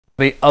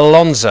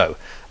Alonso.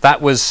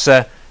 That was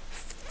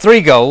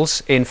 3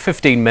 goals in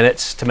 15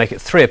 minutes to make it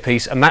 3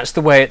 apiece, and that's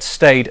the way it's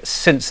stayed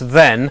since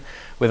then.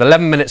 With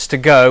 11 minutes to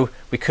go,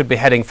 we could be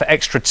heading for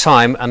extra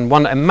time, and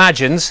one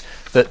imagines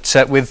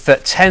that with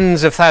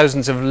tens of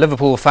thousands of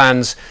Liverpool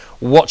fans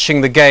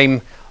watching the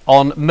game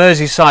on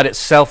Merseyside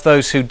itself,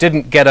 those who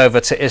didn't get over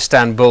to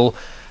Istanbul,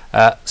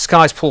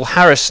 Sky's Paul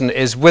Harrison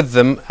is with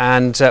them,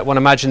 and one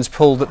imagines,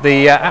 Paul, that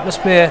the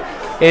atmosphere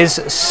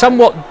is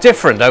somewhat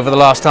different over the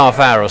last half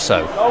hour or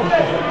so.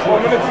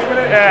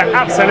 Yeah,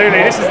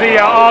 absolutely. This is the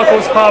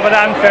Argos pub at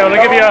Anfield. I'll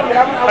give you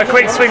a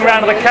quick swing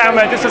round of the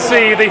camera just to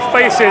see the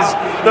faces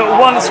that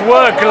once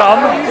were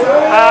glum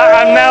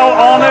and now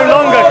are no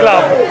longer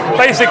glum.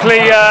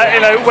 Basically,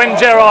 when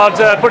Gerrard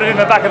put it in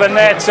the back of the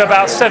net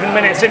about 7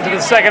 minutes into the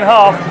second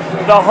half,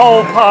 the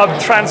whole pub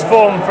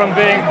transformed from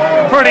being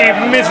pretty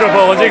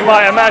miserable, as you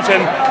might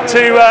imagine,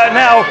 to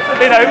now,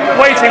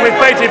 waiting with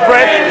bated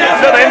breath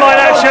that they might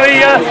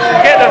actually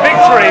get the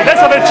victory. Let's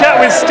have a chat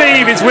with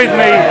Steve. He's with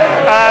me.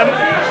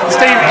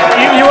 Steve,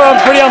 you were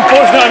pretty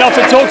unfortunate enough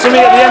to talk to me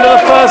at the end of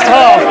the first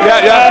half.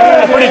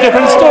 Yeah. A pretty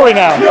different story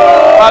now.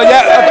 Well,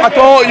 yeah, I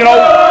thought,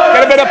 get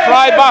a bit of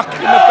pride back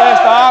in the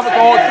first half. I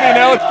thought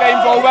 3-0,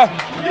 game's over.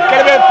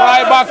 Get a bit of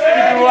pride back.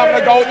 People were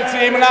having a go at the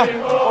team and that.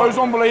 Oh, it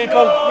was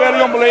unbelievable, really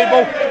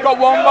unbelievable. Got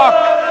one back,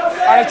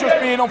 and it's just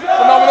been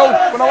phenomenal.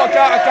 I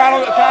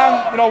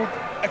can't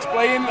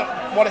explain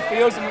what it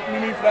feels to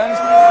me friends.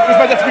 Just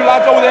met a few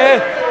lads over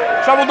there.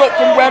 Travelled up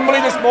from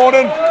Wembley this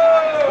morning.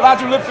 Lads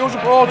who Liverpool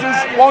supporters,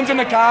 one's in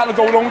the car to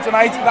go home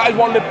tonight. That is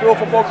what Liverpool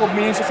Football Club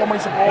means to so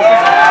many supporters.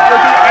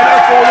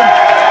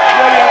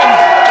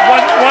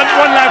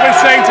 One lad was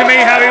saying to me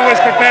how he was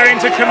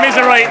preparing to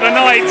commiserate the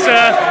night.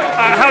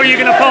 How are you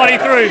going to party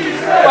through?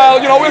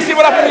 Well, we'll see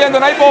what happens at the end of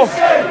the night, but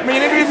I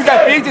mean, if we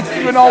get beat,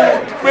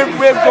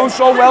 we've done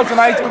so well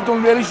tonight. We've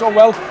done really so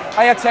well.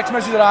 I had text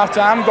messages at half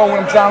time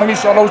going, I'm drowning me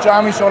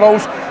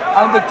sorrows.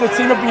 And the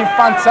team have been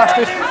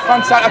fantastic. I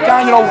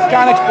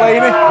can't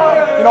explain it.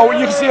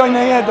 You can see on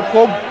the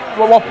pub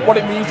what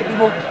it means to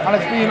people, and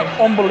it's been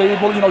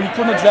unbelievable. You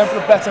couldn't have dreamt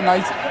for a better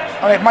night.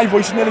 My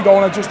voice is nearly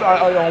going.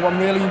 I'm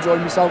really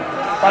enjoying myself.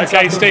 Fantastic.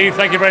 Okay, Steve,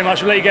 thank you very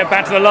much. We'll let you get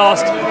back to the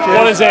last. Cheers.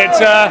 What is it?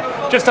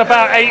 Just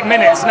about 8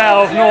 minutes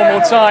now of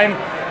normal time.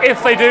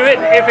 If they do it,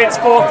 if it's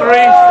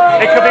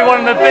 4-3, it could be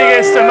one of the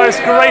biggest and most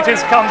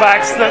greatest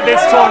comebacks that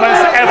this tournament's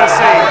ever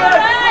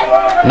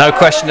seen. No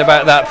question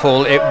about that,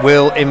 Paul. It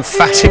will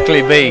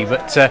emphatically be,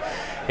 but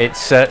it's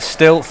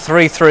still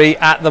 3-3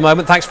 at the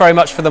moment. Thanks very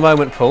much for the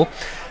moment, Paul.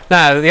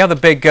 Now, the other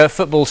big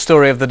football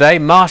story of the day,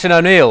 Martin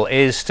O'Neill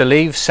is to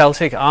leave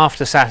Celtic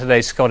after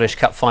Saturday's Scottish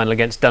Cup final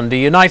against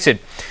Dundee United.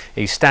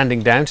 He's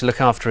standing down to look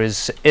after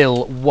his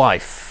ill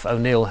wife.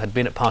 O'Neill had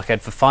been at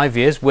Parkhead for 5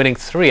 years, winning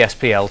 3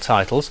 SPL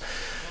titles.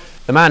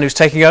 The man who's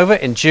taking over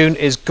in June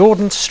is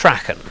Gordon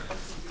Strachan.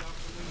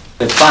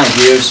 5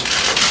 years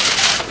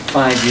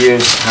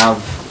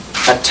have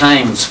at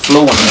times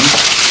flown in,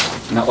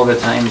 and at other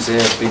times they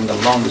have been the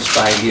longest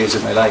 5 years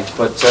of my life.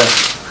 But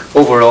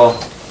overall,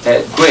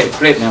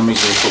 great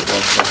memories of the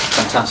football club.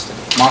 Fantastic.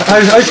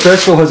 How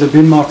stressful has it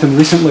been, Martin,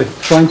 recently,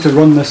 trying to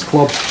run this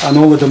club and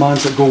all the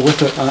demands that go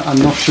with it, and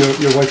not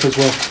your wife as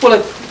well?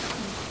 Well,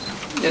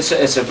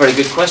 it's a very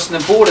good question.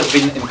 The board have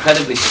been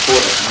incredibly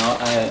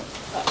supportive.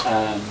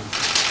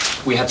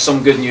 We had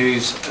some good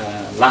news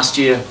last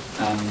year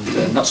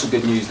and not so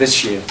good news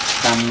this year,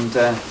 and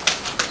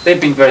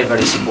they've been very,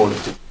 very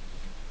supportive.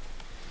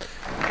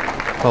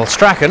 Well,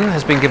 Strachan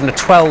has been given a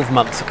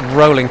 12-month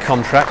rolling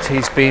contract.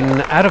 He's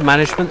been out of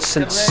management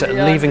since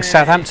leaving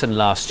Southampton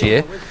last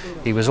year.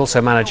 He was also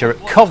manager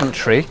at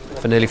Coventry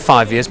for nearly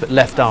 5 years, but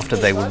left after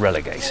they were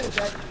relegated.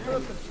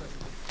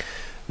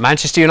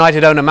 Manchester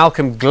United owner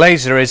Malcolm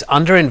Glazer is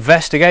under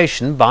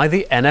investigation by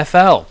the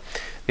NFL.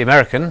 The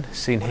American,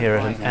 seen here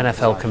at an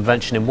NFL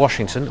convention in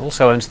Washington,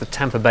 also owns the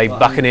Tampa Bay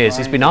Buccaneers.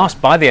 He's been asked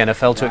by the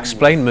NFL to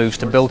explain moves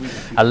to build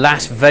a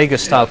Las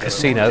Vegas-style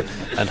casino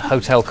and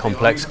hotel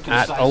complex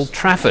at Old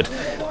Trafford.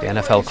 The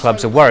NFL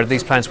clubs are worried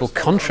these plans will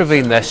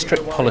contravene their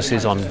strict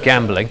policies on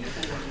gambling.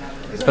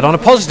 But on a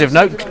positive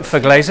note for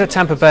Glazer,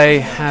 Tampa Bay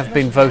have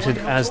been voted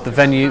as the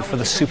venue for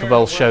the Super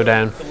Bowl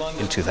showdown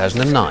in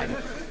 2009.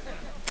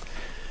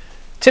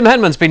 Tim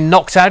Henman's been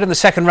knocked out in the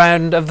second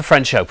round of the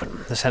French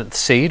Open. The 7th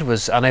seed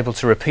was unable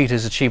to repeat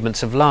his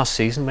achievements of last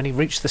season when he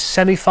reached the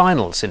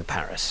semi-finals in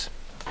Paris.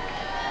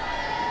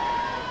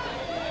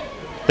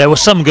 There were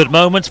some good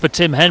moments for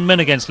Tim Henman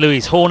against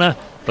Louis Horner,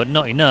 but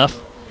not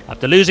enough.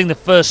 After losing the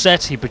first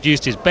set, he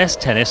produced his best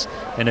tennis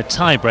in a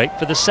tie-break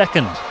for the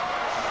second.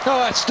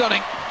 Oh, that's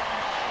stunning.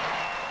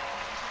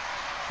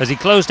 As he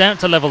closed out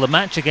to level the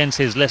match against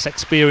his less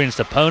experienced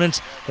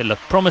opponent, it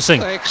looked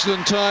promising.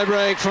 Excellent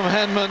tie-break from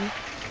Henman.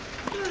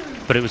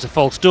 But it was a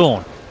false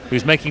dawn. He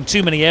was making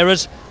too many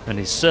errors and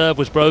his serve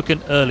was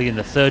broken early in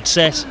the third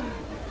set.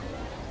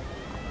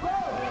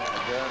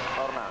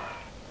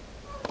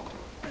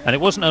 And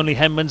it wasn't only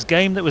Henman's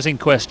game that was in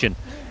question,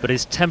 but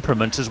his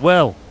temperament as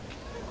well.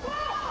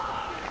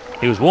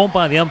 He was warned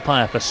by the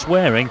umpire for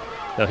swearing,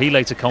 though he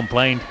later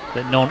complained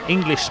that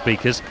non-English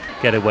speakers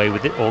get away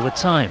with it all the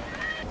time.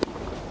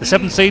 The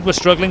 7th seed were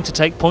struggling to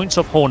take points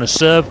off Horner's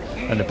serve,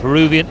 and the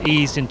Peruvian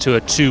eased into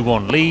a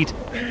 2-1 lead.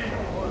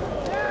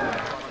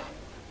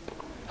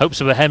 Hopes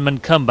of a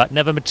Henman comeback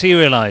never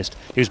materialised.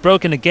 He was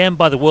broken again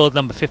by the world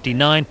number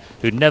 59,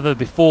 who'd never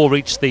before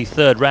reached the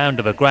 3rd round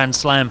of a Grand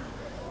Slam.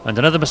 And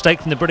another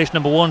mistake from the British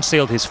number 1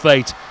 sealed his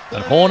fate.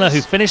 And Horner,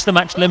 who finished the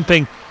match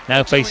limping,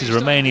 now faces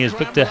Romania's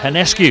Victor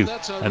Hanescu,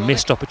 a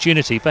missed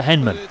opportunity for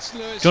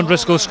Henman. John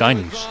Driscoll, Sky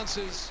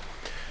News.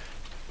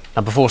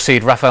 Number 4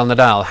 seed Rafael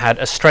Nadal had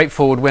a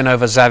straightforward win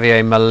over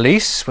Xavier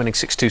Malisse, winning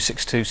 6-2,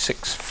 6-2,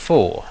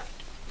 6-4.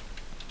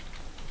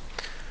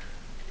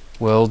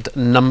 World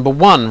number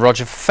 1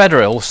 Roger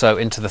Federer also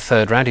into the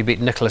 3rd round. He beat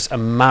Nicolas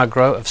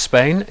Almagro of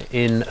Spain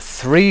in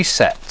 3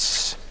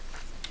 sets.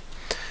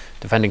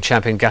 Defending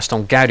champion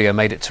Gaston Gaudio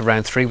made it to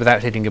round 3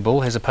 without hitting a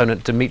ball. His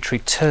opponent Dmitry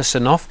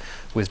Tursunov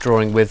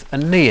withdrawing with a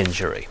knee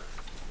injury.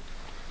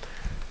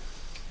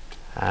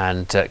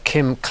 And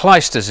Kim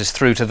Clijsters is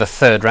through to the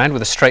 3rd round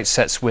with a straight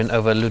sets win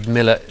over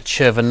Ludmila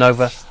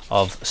Chervanova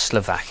of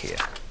Slovakia.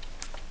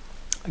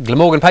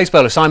 Glamorgan pace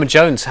bowler Simon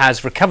Jones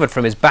has recovered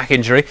from his back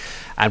injury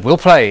and will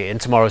play in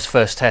tomorrow's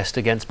first test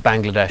against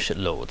Bangladesh at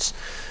Lords.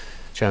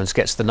 Jones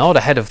gets the nod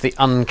ahead of the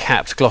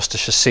uncapped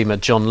Gloucestershire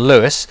seamer John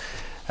Lewis.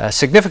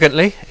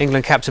 Significantly,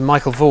 England captain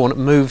Michael Vaughan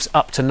moves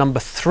up to number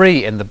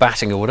 3 in the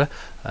batting order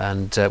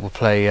and will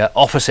play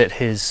opposite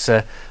his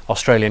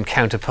Australian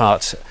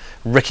counterpart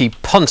Ricky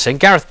Ponting.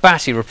 Gareth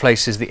Batty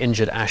replaces the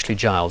injured Ashley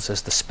Giles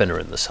as the spinner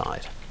in the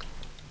side.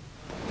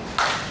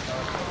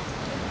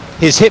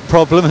 His hip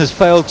problem has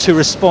failed to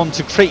respond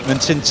to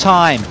treatment in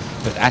time,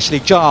 but Ashley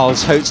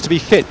Giles hopes to be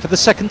fit for the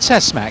 2nd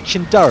Test match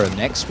in Durham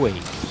next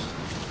week.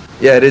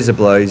 Yeah, it is a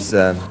blow. He's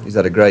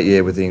had a great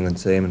year with the England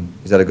team, and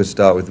he's had a good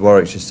start with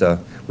Warwickshire, so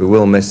we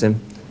will miss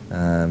him.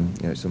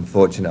 It's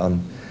unfortunate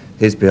on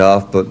his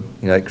behalf, but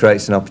it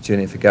creates an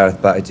opportunity for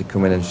Gareth Batty to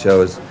come in and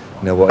show us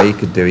what he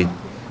could do.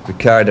 We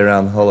carried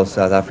around the whole of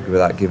South Africa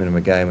without giving him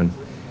a game,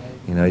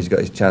 and he's got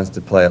his chance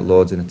to play at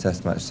Lords in a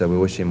Test match, so we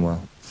wish him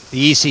well.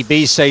 The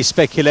ECB say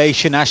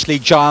speculation Ashley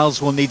Giles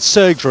will need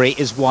surgery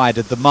is wide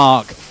of the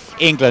mark.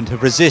 England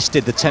have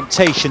resisted the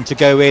temptation to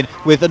go in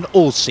with an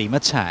all-seam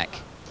attack.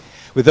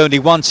 With only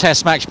 1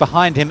 Test match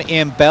behind him,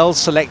 Ian Bell,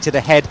 selected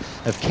ahead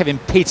of Kevin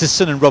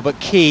Peterson and Robert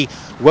Key,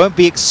 won't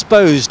be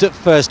exposed at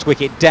first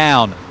wicket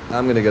down.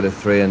 I'm going to go to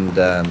 3 and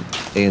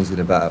Ian's going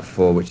to bat at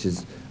 4, which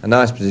is a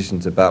nice position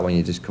to bat when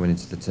you're just coming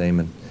into the team.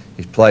 And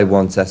he's played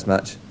 1 Test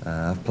match.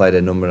 I've played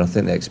a number, and I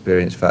think the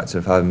experience factor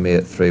of having me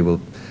at 3 will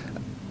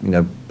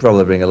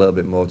probably bring a little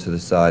bit more to the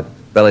side.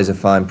 Belly's a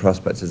fine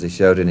prospect, as he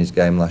showed in his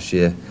game last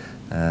year,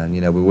 and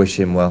we wish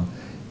him well.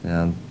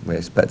 We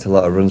expect a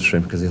lot of runs from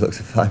him because he looks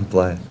a fine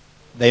player.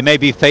 They may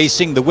be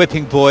facing the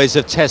whipping boys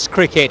of Test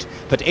cricket,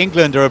 but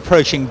England are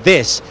approaching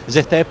this as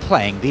if they're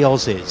playing the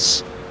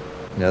Aussies.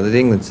 The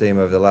England team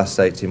over the last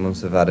 18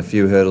 months have had a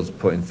few hurdles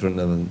put in front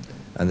of them,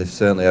 and they've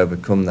certainly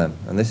overcome them.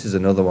 And this is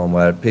another one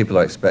where people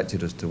are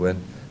expected us to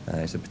win.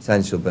 It's a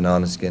potential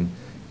banana skin.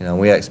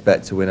 We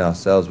expect to win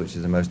ourselves, which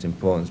is the most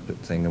important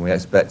thing, and we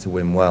expect to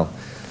win well.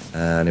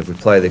 And if we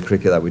play the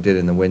cricket that we did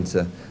in the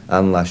winter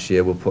and last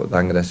year, we'll put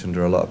Bangladesh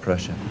under a lot of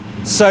pressure.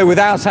 So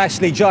without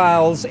Ashley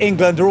Giles,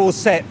 England are all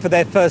set for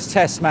their first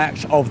Test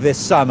match of this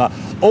summer.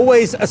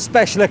 Always a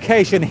special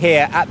occasion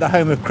here at the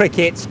home of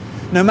cricket,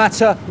 no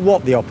matter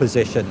what the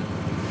opposition.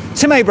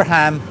 Tim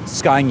Abraham,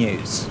 Sky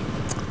News.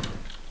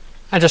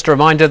 And just a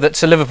reminder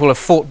that Liverpool have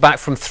fought back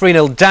from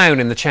 3-0 down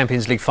in the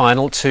Champions League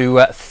final to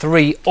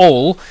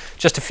 3-all.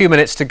 Just a few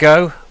minutes to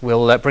go.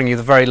 We'll bring you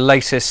the very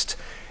latest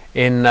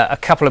in a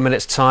couple of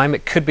minutes' time.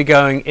 It could be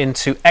going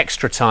into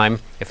extra time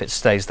if it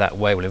stays that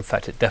way. Well, in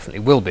fact, it definitely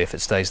will be if it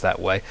stays that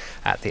way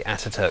at the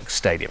Ataturk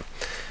Stadium.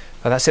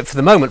 Well, that's it for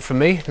the moment from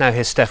me. Now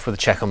here's Steph with a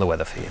check on the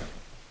weather for you.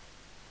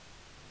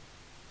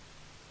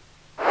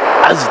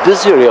 As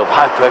this area of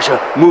high pressure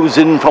moves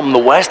in from the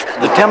west,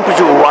 the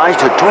temperature will rise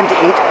to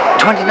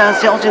 29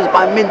 Celsius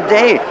by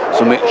midday.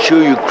 So make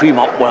sure you cream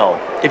up well.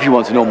 If you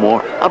want to know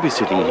more, I'll be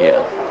sitting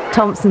here.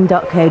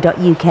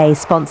 Thompson.co.uk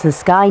sponsors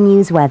Sky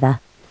News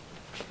Weather.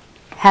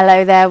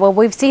 Hello there. Well,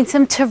 we've seen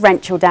some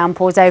torrential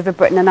downpours over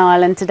Britain and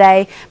Ireland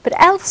today, but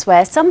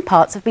elsewhere some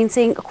parts have been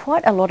seeing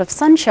quite a lot of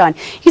sunshine.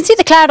 You can see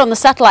the cloud on the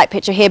satellite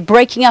picture here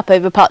breaking up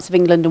over parts of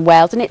England and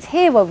Wales, and it's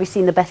here where we've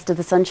seen the best of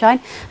the sunshine,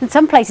 and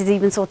some places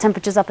even saw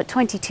temperatures up at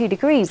 22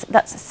 degrees.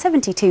 That's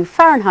 72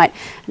 Fahrenheit,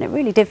 and it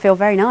really did feel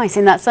very nice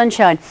in that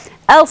sunshine.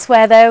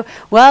 Elsewhere though,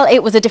 well,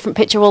 it was a different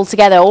picture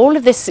altogether. All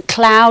of this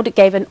cloud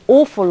gave an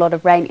awful lot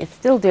of rain. It's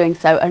still doing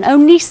so, and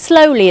only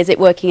slowly is it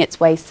working its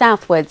way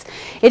southwards.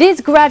 It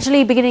is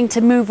gradually beginning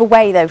to move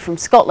away though from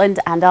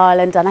Scotland and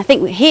Ireland, and I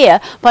think here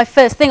by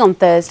first thing on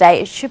Thursday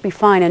it should be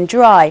fine and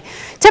dry.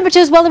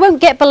 Temperatures, well, they won't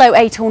get below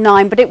 8 or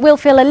 9, but it will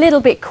feel a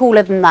little bit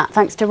cooler than that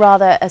thanks to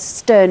rather a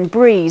stern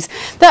breeze.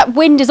 That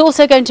wind is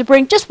also going to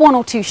bring just 1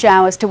 or 2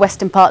 showers to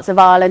western parts of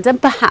Ireland,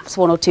 and perhaps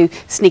 1 or 2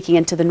 sneaking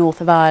into the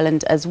north of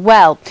Ireland as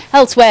well.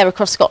 Elsewhere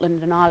across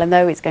Scotland and Ireland,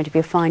 though, it's going to be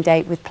a fine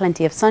day with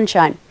plenty of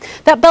sunshine.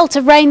 That belt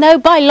of rain, though,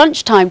 by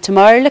lunchtime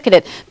tomorrow, look at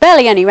it.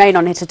 Barely any rain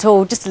on it at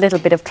all, just a little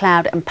bit of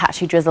cloud and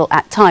patchy drizzle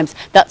at times.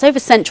 That's over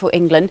central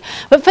England.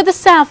 But for the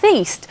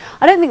southeast,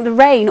 I don't think the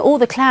rain or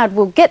the cloud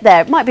will get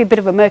there. It might be a bit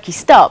of a murky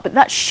start, but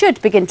that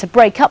should begin to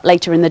break up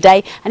later in the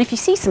day. And if you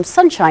see some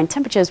sunshine,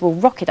 temperatures will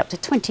rocket up to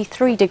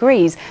 23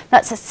 degrees.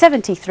 That's at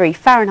 73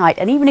 Fahrenheit.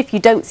 And even if you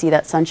don't see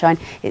that sunshine,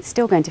 it's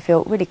still going to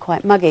feel really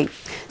quite muggy.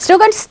 Still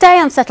going to stay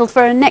unsettled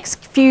for the next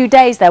few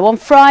days, though. On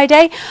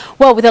Friday,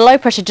 well, with a low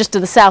pressure just to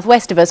the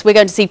southwest of us, we're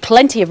going to see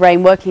plenty of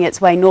rain working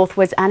its way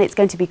northwards, and it's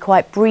going to be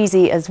quite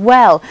breezy as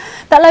well.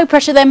 That low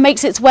pressure then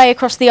makes its way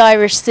across the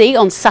Irish Sea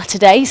on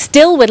Saturday,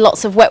 still with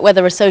lots of wet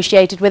weather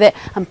associated with it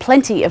and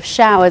plenty of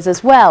showers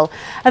as well.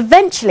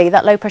 Eventually,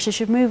 that low pressure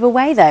should move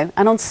away, though,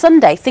 and on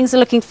Sunday, things are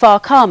looking far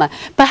calmer.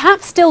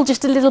 Perhaps still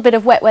just a little bit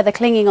of wet weather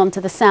clinging on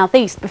to the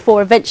southeast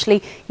before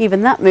eventually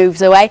even that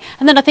moves away.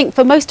 And then I think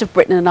for most of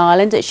Britain and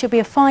Ireland, it should be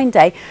a fine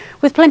day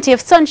with plenty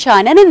of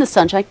sunshine, and in the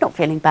sunshine, not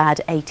feeling bad,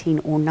 18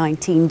 or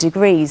 19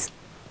 degrees.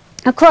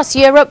 Across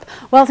Europe,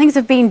 well, things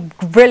have been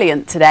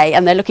brilliant today,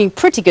 and they're looking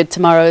pretty good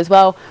tomorrow as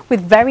well,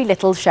 with very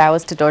little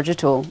showers to dodge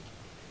at all.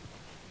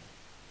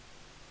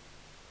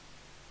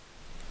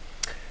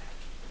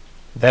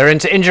 They're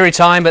into injury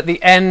time at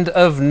the end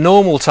of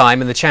normal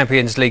time in the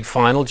Champions League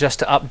final. Just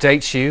to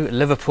update you,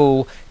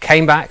 Liverpool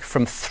came back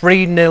from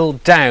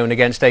 3-0 down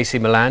against AC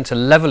Milan to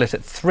level it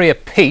at 3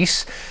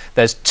 apiece.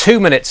 There's 2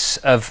 minutes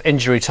of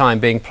injury time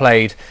being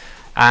played,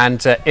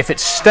 and if it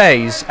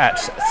stays at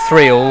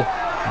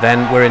 3-3,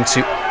 then we're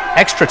into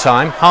extra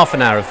time, half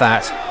an hour of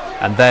that,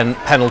 and then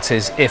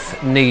penalties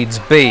if needs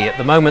be. At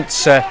the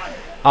moment,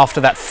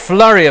 after that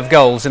flurry of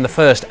goals in the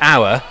first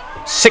hour,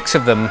 6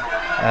 of them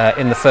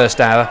in the first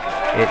hour,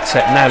 it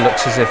now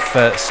looks as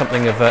if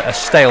something of a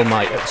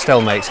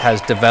stalemate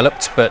has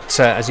developed. But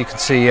as you can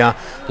see,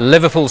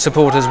 Liverpool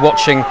supporters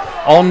watching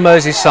on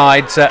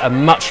Merseyside, a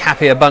much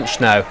happier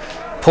bunch now.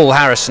 Paul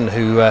Harrison,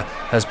 who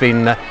has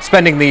been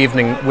spending the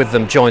evening with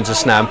them, joins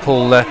us now. And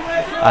Paul,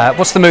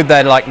 what's the mood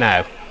there like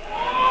now?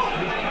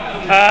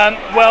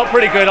 Well,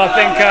 pretty good. I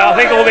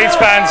think all these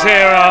fans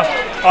here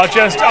are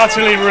just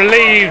utterly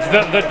relieved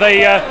that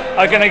they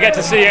are going to get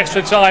to see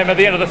extra time at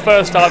the end of the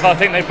first half. I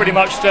think they pretty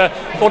much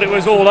thought it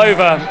was all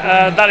over.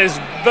 That is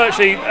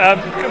virtually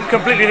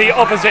completely the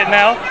opposite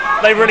now.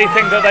 They really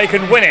think that they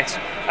can win it.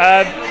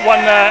 One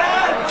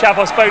chap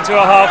I spoke to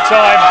at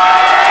half-time,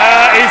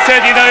 he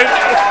said, you know,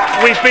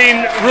 we've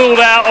been ruled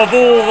out of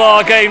all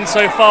our games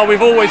so far.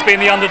 We've always been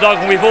the underdog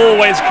and we've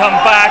always come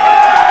back.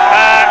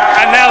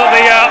 And now that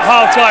the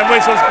half-time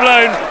whistle's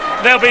blown,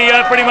 they'll be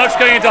pretty much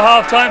going into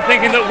half-time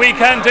thinking that we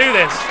can do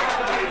this.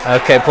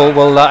 OK, Paul,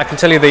 well, I can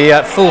tell you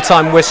the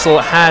full-time whistle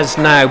has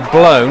now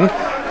blown,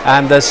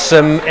 and there's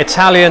some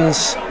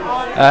Italians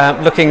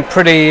looking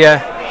pretty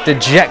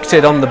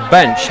dejected on the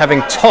bench,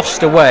 having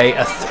tossed away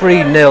a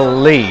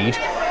 3-0 lead,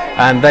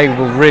 and they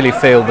will really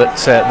feel that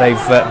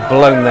they've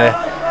blown their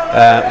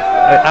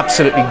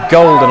absolutely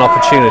golden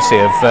opportunity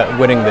of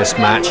winning this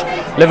match.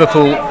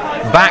 Liverpool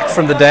back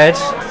from the dead,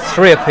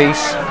 3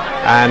 apiece,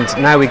 and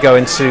now we go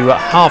into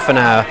half an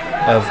hour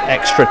of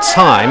extra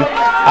time.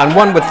 And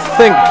one would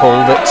think,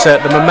 Paul, that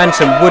the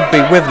momentum would be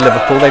with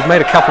Liverpool. They've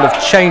made a couple of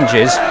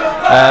changes,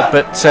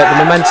 but the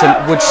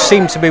momentum would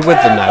seem to be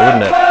with them now,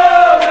 wouldn't it?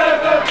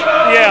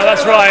 Yeah,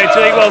 that's right.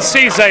 Well,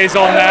 Ceze's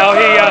on now.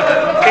 He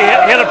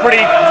had a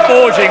pretty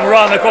forging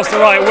run across the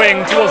right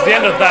wing towards the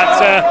end of that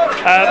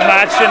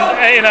match, and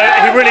you know,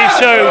 he really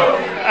showed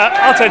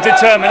utter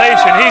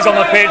determination. He's on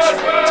the pitch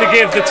to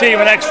give the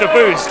team an extra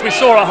boost. We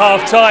saw at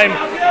half-time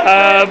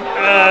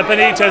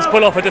Benitez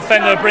pull off a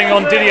defender, bring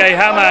on Didier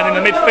Hamann in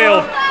the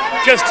midfield,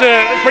 just to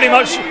pretty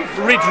much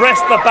redress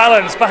the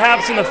balance.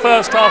 Perhaps in the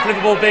first half,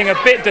 Liverpool being a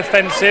bit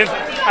defensive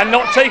and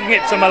not taking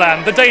it to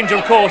Milan. The danger,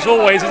 of course,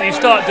 always is you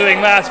start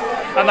doing that,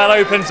 and that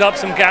opens up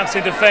some gaps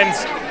in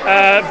defence,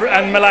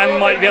 and Milan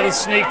might be able to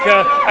sneak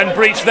and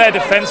breach their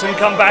defence and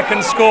come back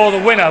and score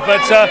the winner.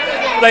 But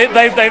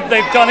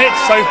they've done it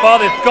so far.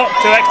 They've got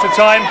to extra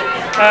time.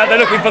 They're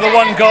looking for the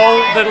one goal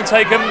that'll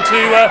take them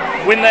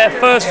to win their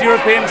first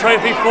European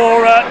trophy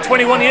for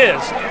 21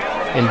 years.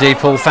 Indeed,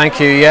 Paul, thank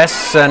you,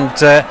 yes. And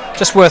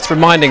just worth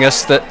reminding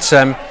us that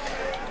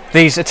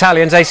these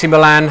Italians, AC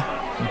Milan,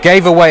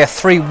 gave away a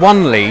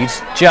 3-1 lead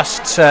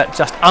just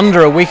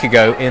under a week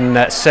ago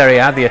in Serie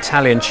A, the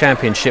Italian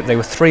Championship. They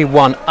were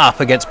 3-1 up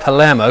against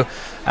Palermo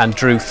and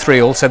drew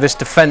 3-3. So this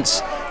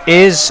defence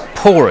is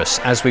porous,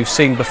 as we've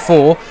seen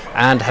before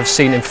and have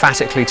seen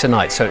emphatically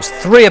tonight. So it's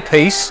 3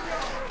 apiece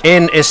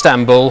in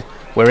Istanbul.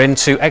 We're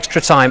into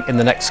extra time in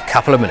the next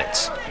couple of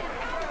minutes.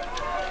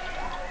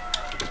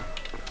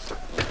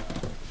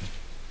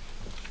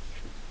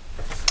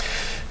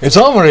 Its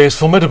armoury is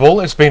formidable.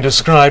 It's been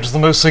described as the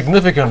most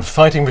significant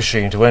fighting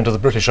machine to enter the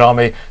British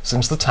Army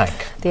since the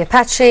tank. The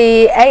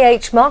Apache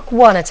AH Mark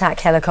I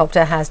attack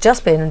helicopter has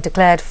just been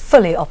declared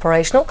fully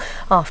operational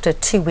after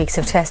 2 weeks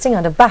of testing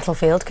under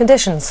battlefield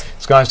conditions.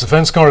 Sky's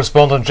defence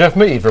correspondent Jeff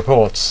Mead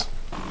reports.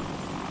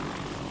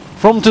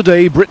 From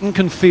today, Britain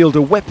can field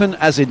a weapon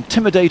as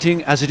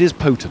intimidating as it is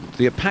potent.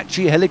 The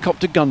Apache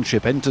helicopter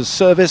gunship enters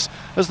service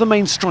as the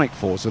main strike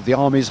force of the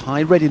Army's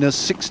High Readiness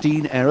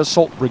 16 Air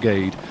Assault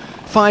Brigade.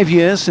 5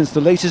 years since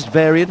the latest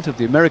variant of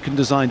the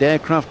American-designed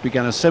aircraft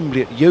began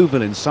assembly at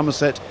Yeovil in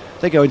Somerset,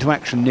 they go into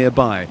action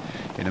nearby.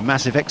 In a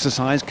massive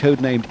exercise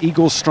codenamed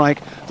Eagle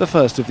Strike, the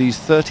first of these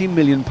 £30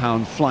 million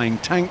flying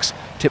tanks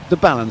tipped the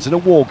balance in a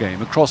war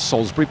game across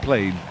Salisbury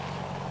Plain.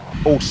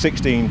 All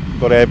 16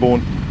 got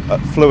airborne,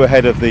 flew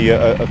ahead of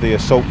the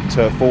assault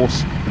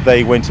force.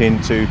 They went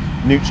in to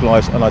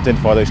neutralise and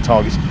identify those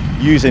targets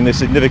using the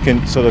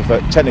significant sort of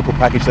technical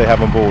package they have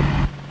on board.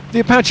 The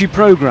Apache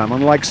programme,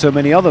 unlike so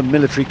many other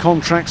military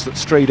contracts that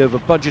strayed over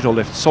budget or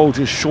left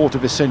soldiers short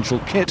of essential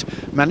kit,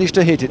 managed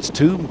to hit its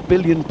 £2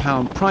 billion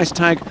price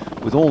tag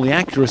with all the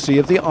accuracy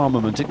of the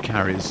armament it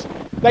carries.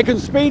 They can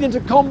speed into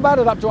combat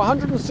at up to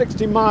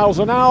 160 miles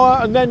an hour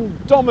and then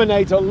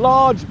dominate a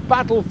large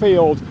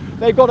battlefield.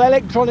 They've got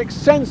electronic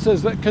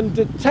sensors that can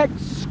detect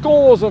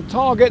scores of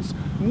targets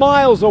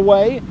miles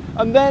away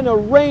and then a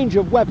range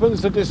of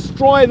weapons to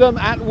destroy them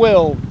at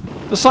will.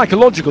 The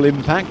psychological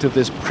impact of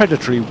this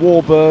predatory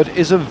warbird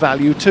is of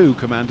value too.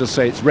 Commanders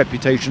say its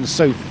reputation is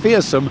so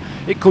fearsome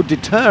it could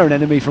deter an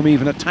enemy from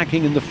even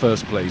attacking in the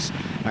first place.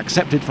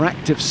 Accepted for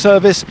active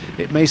service,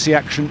 it may see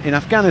action in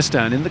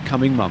Afghanistan in the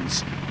coming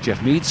months.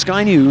 Jeff Mead,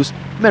 Sky News,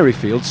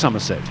 Merrifield,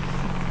 Somerset.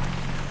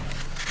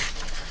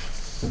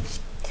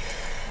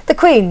 The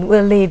Queen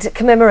will lead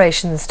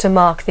commemorations to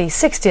mark the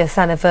 60th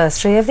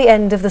anniversary of the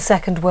end of the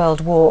Second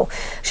World War.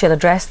 She'll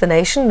address the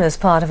nation as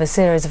part of a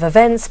series of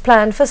events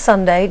planned for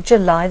Sunday,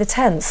 July the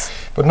 10th.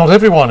 But not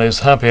everyone is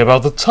happy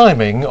about the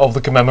timing of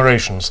the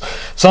commemorations.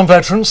 Some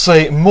veterans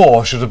say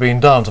more should have been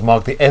done to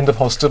mark the end of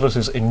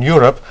hostilities in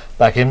Europe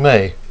back in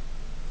May.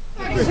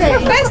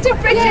 Best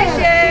of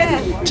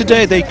British!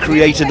 Today they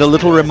created a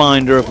little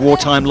reminder of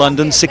wartime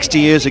London 60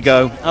 years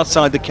ago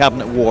outside the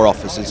Cabinet War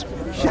Offices.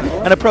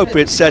 An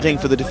appropriate setting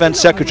for the Defence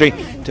Secretary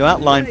to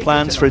outline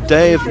plans for a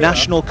day of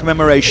national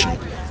commemoration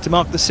to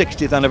mark the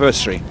 60th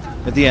anniversary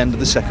of the end of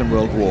the Second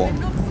World War.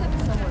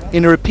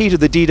 In a repeat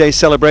of the D-Day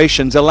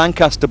celebrations, a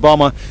Lancaster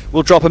bomber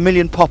will drop 1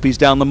 million poppies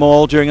down the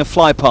Mall during a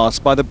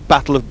flypast by the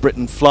Battle of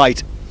Britain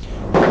flight.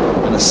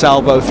 And a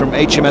salvo from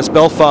HMS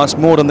Belfast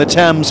moored on the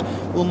Thames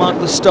will mark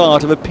the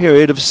start of a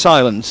period of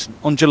silence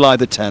on July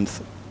the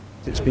 10th.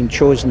 It's been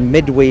chosen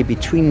midway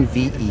between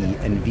VE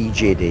and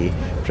VJ Day,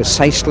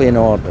 precisely in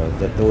order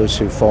that those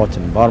who fought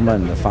in Burma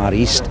and the Far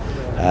East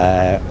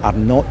are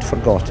not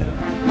forgotten.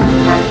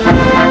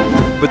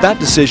 But that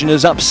decision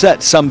has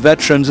upset some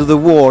veterans of the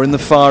war in the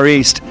Far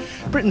East.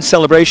 Britain's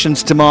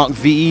celebrations to mark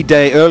VE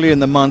Day earlier in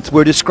the month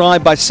were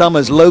described by some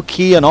as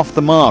low-key and off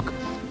the mark,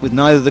 with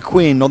neither the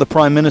Queen nor the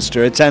Prime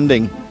Minister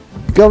attending.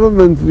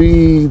 Government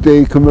VE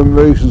Day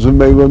commemorations in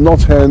May were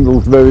not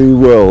handled very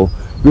well.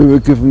 We were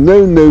given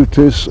no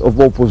notice of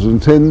what was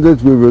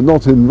intended, we were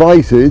not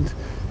invited.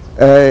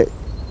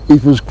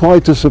 It was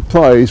quite a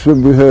surprise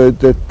when we heard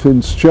that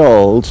Prince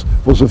Charles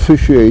was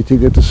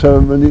officiating at the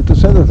ceremony at the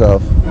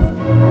Cenotaph.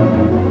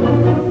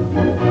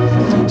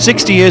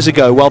 60 years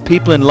ago, while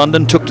people in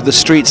London took to the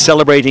streets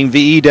celebrating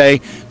VE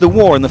Day, the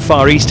war in the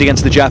Far East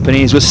against the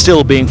Japanese was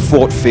still being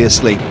fought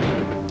fiercely.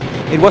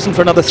 It wasn't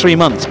for another 3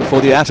 months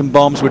before the atom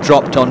bombs were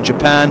dropped on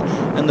Japan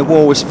and the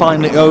war was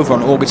finally over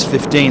on August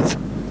 15th.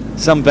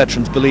 Some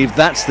veterans believe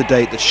that's the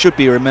date that should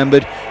be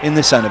remembered in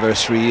this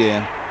anniversary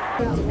year.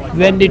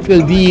 When it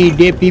was VE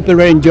Day, people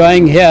were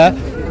enjoying here.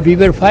 We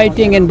were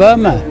fighting in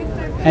Burma,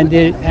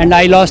 and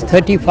I lost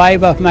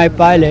 35 of my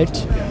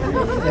pilots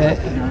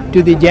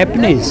to the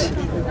Japanese.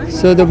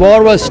 So the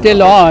war was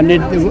still on.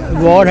 The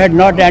war had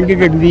not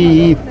ended at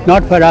VE,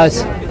 not for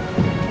us.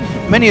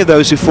 Many of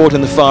those who fought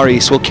in the Far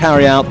East will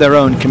carry out their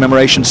own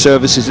commemoration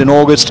services in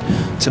August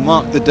to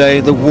mark the day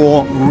the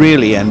war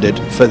really ended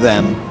for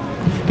them.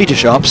 Peter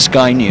Sharp,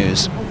 Sky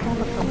News.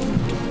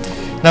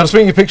 Now,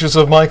 speaking of pictures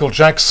of Michael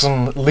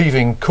Jackson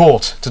leaving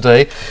court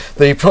today,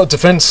 the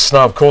defence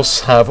now, of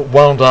course, have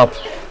wound up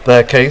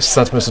their case.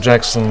 That's Mr.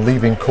 Jackson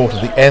leaving court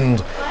at the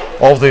end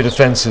of the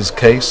defence's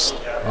case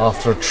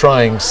after a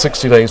trying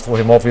 60 days for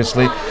him,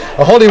 obviously.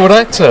 A Hollywood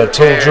actor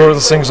told jurors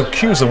the singer's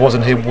accuser was,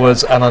 in his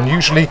words, an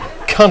unusually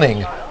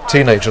cunning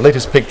teenager.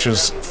 Latest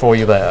pictures for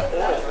you there.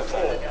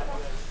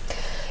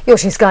 You're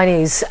watching Sky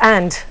News,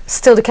 and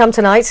still to come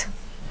tonight.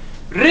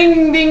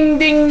 Ring ding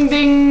ding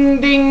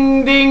ding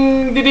ding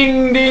ding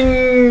ding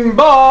ding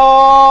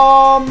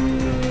bomb.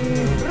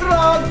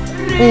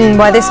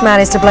 Why this man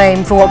is to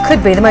blame for what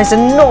could be the most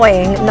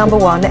annoying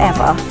 #1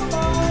 ever.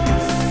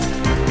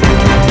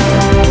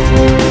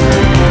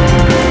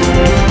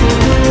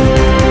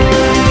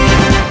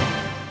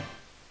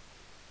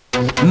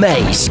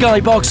 May, Sky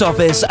Box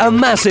Office, a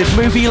massive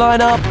movie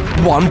lineup,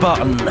 one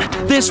button.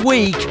 This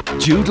week,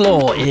 Jude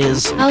Law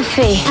is...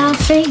 Alfie.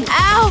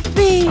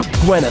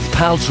 Gwyneth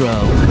Paltrow.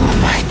 Oh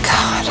my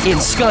God. In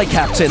Sky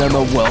Captain and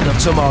the World of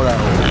Tomorrow.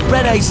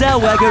 Renee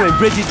Zellweger in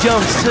Bridget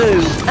Jones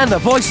 2. And the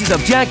voices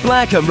of Jack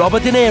Black and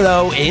Robert De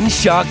Niro in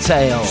Shark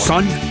Tale.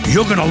 Son,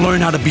 you're gonna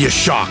learn how to be a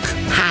shark.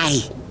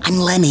 Hi, I'm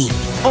Lemmy.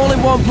 All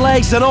in one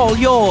place and all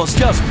yours.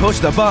 Just push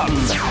the button.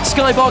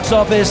 Sky Box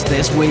Office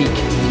this week.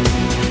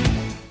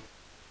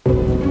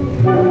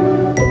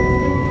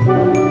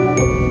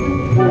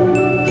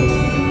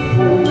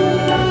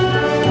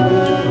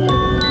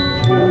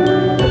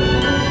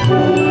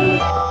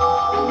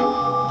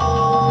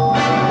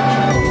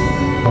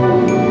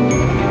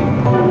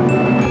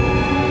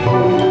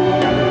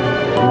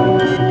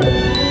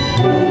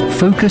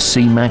 Focus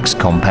C-Max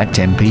Compact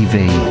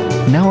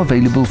MPV. Now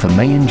available for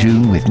May and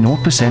June with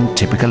 0%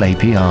 typical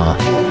APR.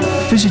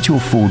 Visit your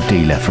Ford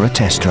dealer for a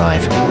test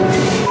drive.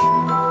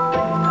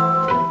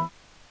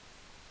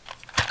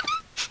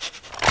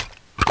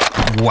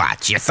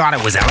 What, you thought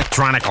it was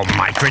electronic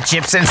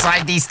microchips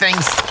inside these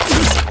things?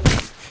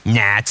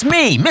 Nah, it's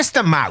me,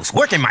 Mr. Mouse,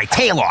 working my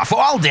tail off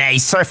all day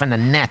surfing the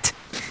net.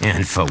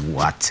 And for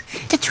what?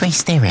 To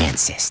trace their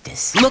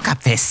ancestors. Look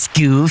up their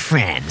skew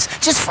friends.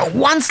 Just for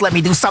once, let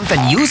me do something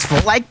useful,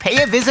 like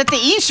pay a visit to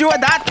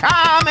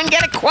esure.com and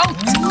get a quote.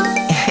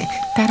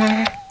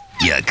 Ta-da.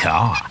 Your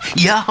car,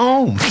 your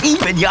home,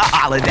 even your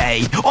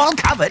holiday, all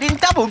covered in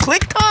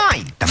double-click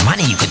time. The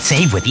money you could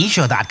save with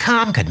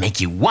esure.com could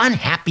make you one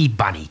happy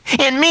bunny.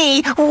 And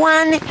me,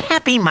 one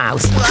happy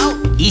mouse.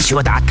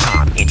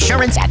 Esure.com,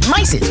 insurance at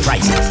mice's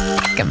prices.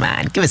 Come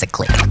on, give us a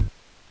click.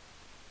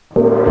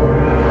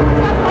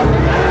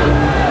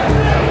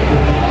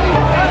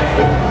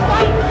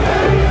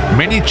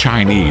 Many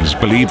Chinese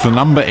believe the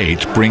number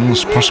 8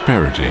 brings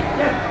prosperity.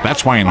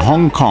 That's why in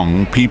Hong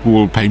Kong, people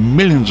will pay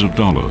millions of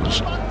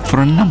dollars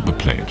for a number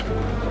plate.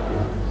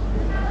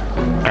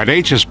 At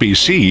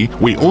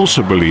HSBC, we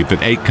also believe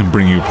that 8 can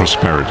bring you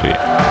prosperity,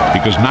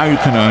 because now you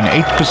can earn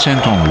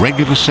 8% on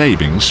regular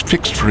savings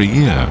fixed for a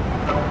year.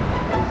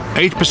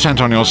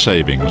 8% on your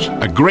savings,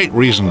 a great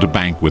reason to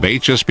bank with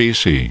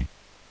HSBC.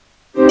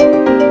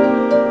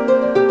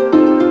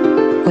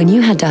 When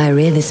you had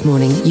diarrhea this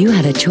morning, you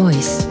had a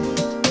choice.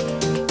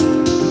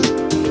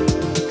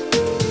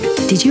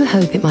 Did you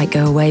hope it might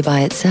go away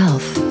by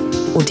itself?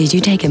 Or did you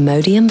take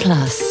Imodium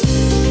Plus?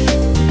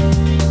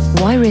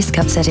 Why risk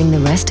upsetting the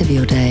rest of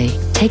your day?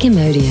 Take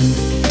Imodium.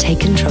 Take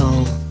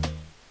control.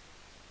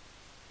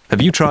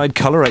 Have you tried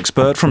Colour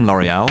Expert from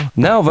L'Oreal?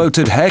 Now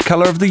voted Hair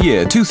Colour of the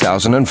Year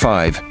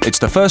 2005. It's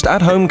the first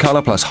at-home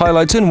colour plus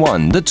highlights in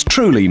one that's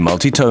truly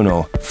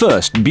multi-tonal.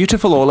 First,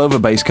 beautiful all-over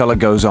base colour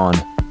goes on.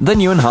 Then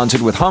you enhance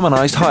it with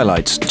harmonized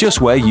highlights,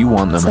 just where you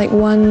want them. It's like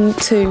 1,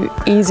 2,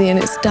 easy, and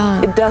it's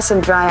done. It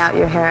doesn't dry out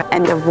your hair,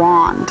 and the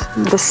wand,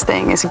 this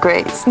thing is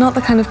great. It's not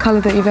the kind of colour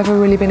that you've ever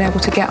really been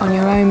able to get on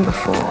your own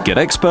before. Get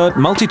Expert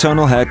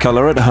multi-tonal hair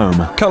colour at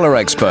home. Colour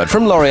Expert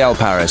from L'Oreal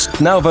Paris,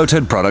 now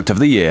voted Product of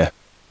the Year.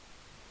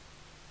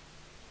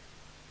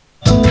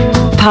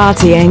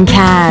 Party in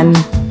Cannes.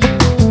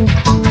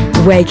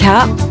 Wake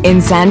up in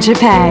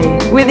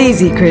Saint-Tropez with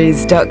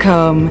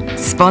easycruise.com,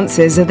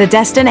 sponsors of the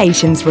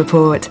Destinations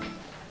Report.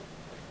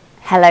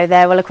 Hello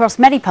there. Well, across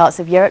many parts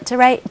of Europe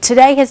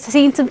today has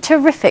seen some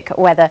terrific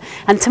weather,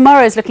 and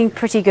tomorrow is looking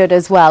pretty good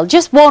as well.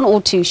 Just 1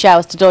 or 2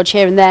 showers to dodge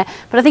here and there,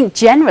 but I think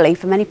generally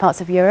for many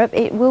parts of Europe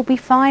it will be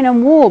fine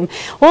and warm.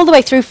 All the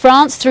way through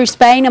France, through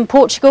Spain and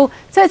Portugal.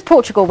 So it's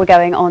Portugal we're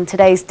going on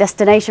today's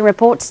destination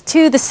reports,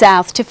 to the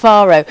south, to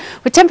Faro,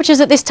 with temperatures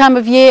at this time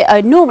of year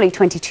are normally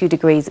 22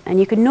 degrees,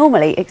 and you can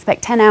normally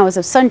expect 10 hours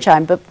of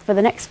sunshine, but for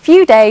the next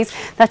few days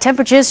the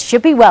temperatures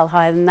should be well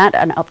higher than that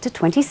and up to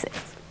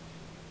 26.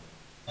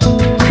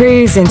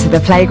 Cruise into the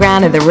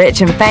playground of the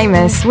rich and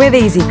famous with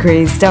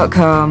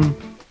easycruise.com.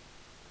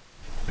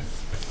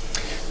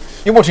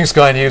 You're watching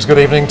Sky News. Good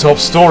evening. Top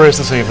stories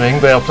this evening.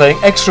 They are playing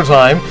extra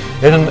time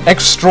in an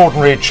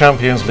extraordinary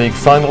Champions League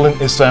final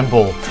in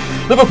Istanbul.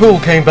 Liverpool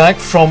came back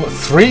from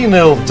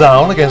 3-0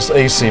 down against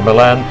AC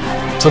Milan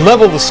to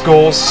level the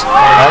scores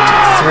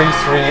at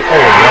 3-3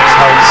 all. That's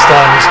how it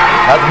stands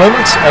at the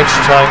moment.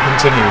 Extra time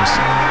continues.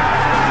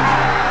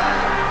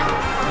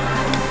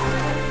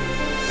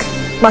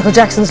 Michael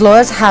Jackson's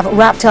lawyers have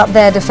wrapped up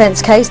their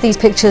defence case. These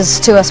pictures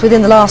to us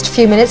within the last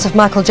few minutes of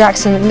Michael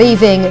Jackson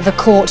leaving the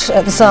court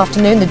this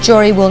afternoon. The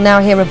jury will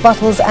now hear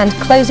rebuttals and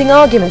closing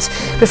arguments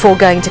before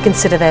going to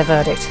consider their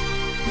verdict.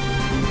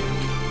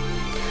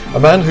 A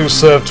man who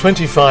served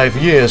 25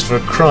 years for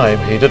a crime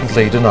he didn't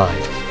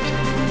denied.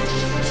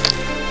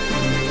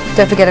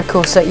 Don't forget, of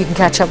course, that you can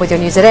catch up with your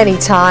news at any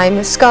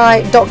time.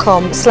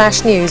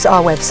 Sky.com/news,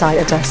 our website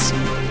address.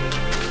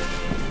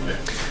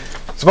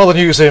 Some other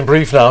news in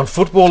brief now.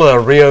 Footballer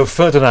Rio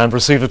Ferdinand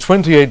received a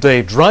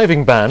 28-day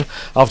driving ban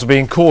after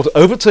being caught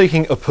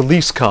overtaking a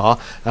police car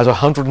at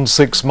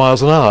 106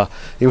 miles an hour.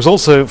 He was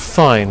also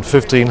fined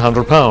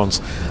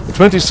 £1,500. The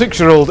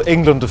 26-year-old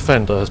England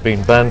defender has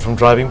been banned from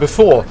driving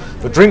before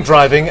for drink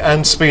driving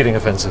and speeding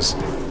offences.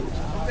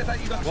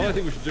 What I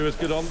think we should do is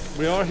get on.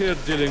 We are here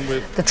dealing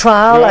with... The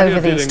trial over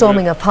the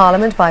storming of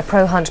Parliament by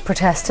pro-Hunt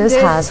protesters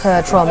has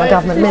heard from a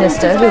government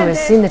minister who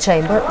was in the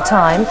chamber at the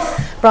time.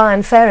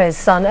 Brian Ferry's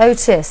son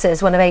Otis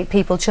is one of 8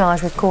 people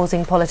charged with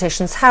causing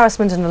politicians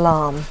harassment and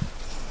alarm.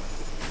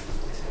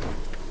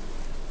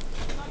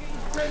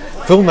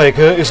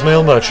 Filmmaker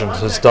Ismail Merchant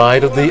has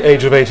died at the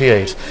age of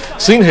 88.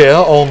 Seen here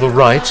on the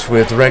right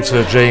with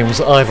director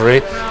James Ivory,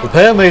 the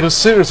pair made a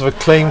series of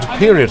acclaimed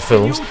period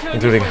films,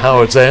 including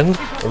Howard's End,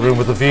 A Room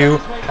with a View,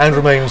 and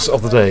Remains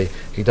of the Day.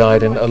 He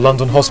died in a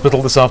London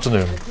hospital this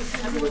afternoon.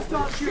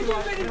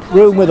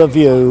 Room with a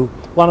View,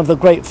 one of the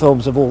great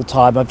films of all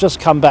time. I've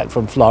just come back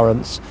from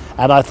Florence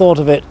and I thought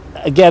of it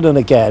again and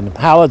again.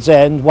 Howard's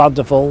End,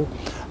 wonderful.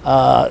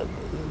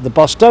 The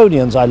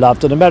Bostonians I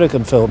loved, an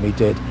American film he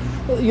did.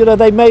 You know,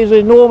 they made an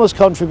enormous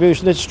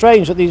contribution. It's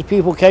strange that these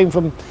people came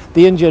from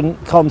the Indian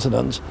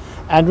continent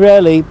and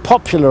really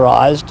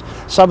popularised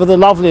some of the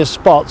loveliest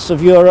spots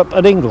of Europe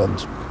and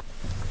England.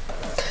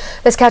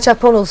 Let's catch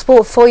up on all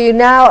sport for you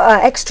now.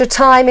 Extra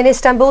time in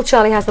Istanbul.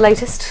 Charlie has the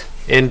latest.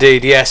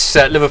 Indeed, yes.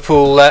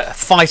 Liverpool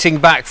fighting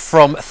back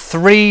from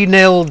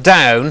 3-0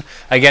 down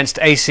against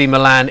AC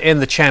Milan in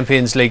the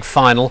Champions League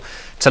final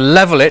to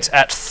level it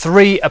at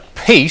 3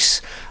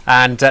 apiece.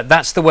 And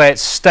that's the way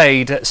it's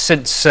stayed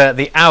since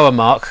the hour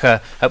mark,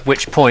 at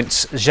which point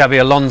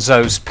Xabi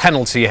Alonso's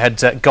penalty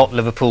had got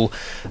Liverpool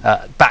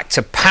back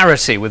to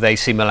parity with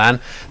AC Milan.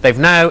 They've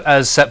now,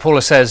 as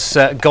Paula says,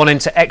 gone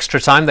into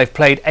extra time. They've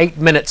played 8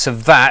 minutes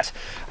of that,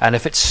 and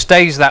if it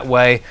stays that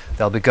way,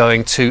 they'll be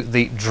going to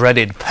the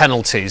dreaded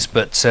penalties.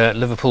 But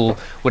Liverpool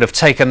would have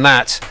taken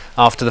that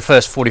after the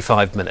first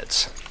 45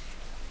 minutes.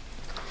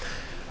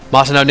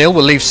 Martin O'Neill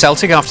will leave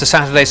Celtic after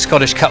Saturday's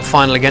Scottish Cup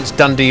final against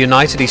Dundee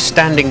United. He's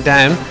standing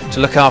down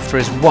to look after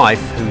his wife,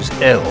 who's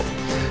ill.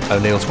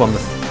 O'Neill's won the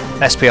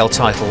SPL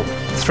title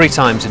 3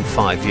 times in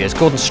 5 years.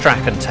 Gordon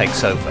Strachan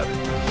takes over.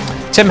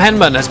 Tim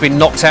Henman has been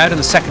knocked out in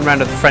the second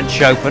round of the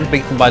French Open,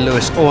 beaten by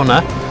Lewis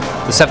Orner.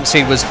 The 7th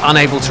seed was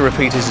unable to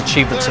repeat his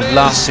achievements of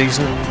last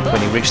season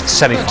when he reached the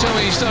semi-final.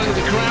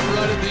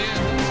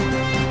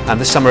 And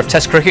this summer of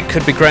Test cricket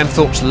could be Graham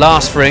Thorpe's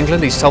last for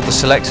England. He's told the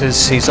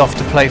selectors he's off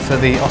to play for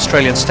the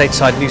Australian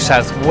stateside New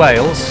South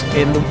Wales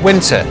in the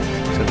winter.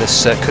 So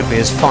this could be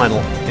his final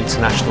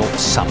international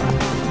summer.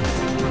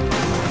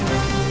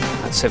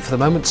 That's it for the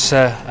moment.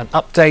 An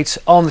update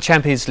on the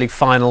Champions League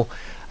final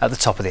at the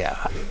top of the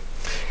hour.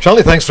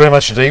 Charlie, thanks very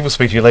much indeed. We'll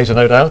speak to you later,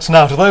 no doubt.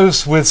 Now, to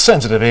those with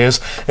sensitive ears,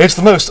 it's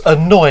the most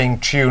annoying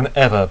tune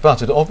ever,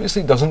 but it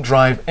obviously doesn't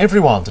drive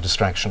everyone to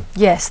distraction.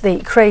 Yes,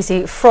 the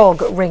Crazy Frog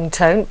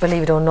ringtone,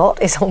 believe it or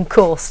not, is on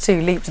course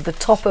to leap to the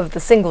top of the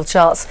single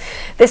charts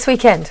this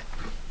weekend.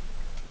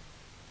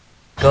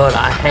 God,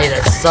 I hate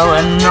it. So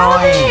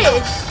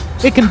annoying.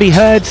 It can be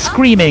heard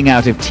screaming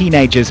out of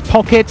teenagers'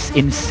 pockets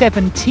in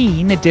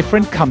 17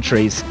 different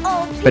countries.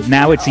 But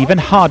now it's even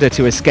harder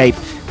to escape.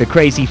 The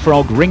Crazy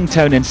Frog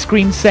ringtone and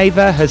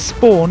screensaver has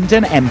spawned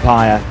an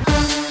empire.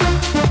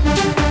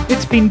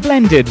 It's been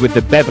blended with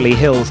the Beverly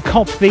Hills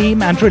Cop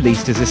theme and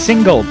released as a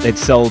single.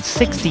 It's sold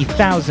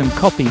 60,000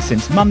 copies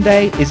since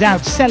Monday, is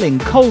outselling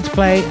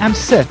Coldplay and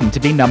certain to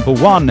be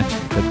 #1.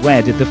 But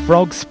where did the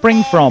frog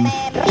spring from?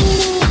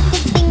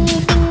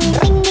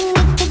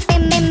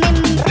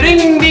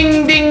 Ring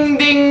ding ding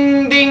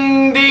ding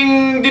ding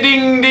ding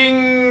ding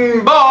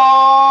ding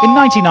bong. In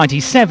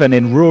 1997,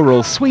 in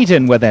rural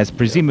Sweden, where there's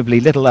presumably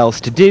little else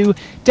to do,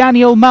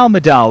 Daniel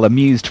Malmedal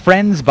amused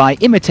friends by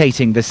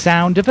imitating the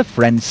sound of a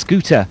friend's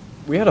scooter.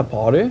 We had a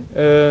party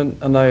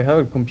and I have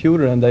a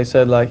computer and they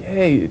said like,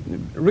 hey,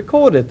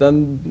 record it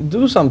and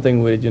do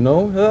something with it, you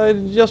know. I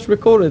just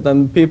record it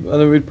and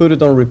we put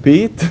it on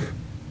repeat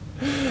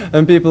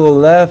and people were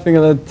laughing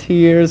and had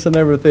tears and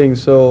everything.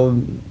 So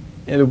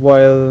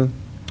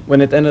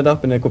when it ended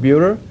up in a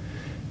computer,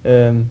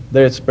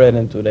 there it spread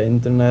into the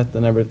internet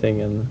and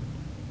everything, and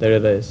there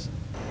it is.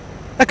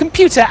 A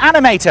computer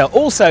animator,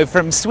 also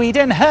from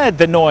Sweden, heard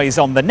the noise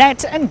on the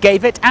net and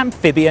gave it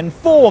amphibian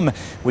form.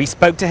 We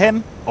spoke to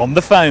him on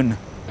the phone.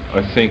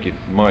 I think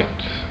it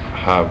might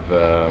have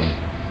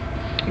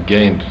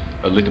gained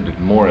a little bit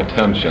more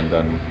attention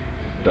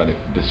than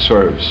it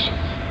deserves,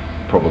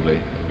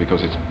 probably,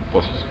 because it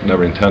was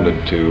never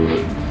intended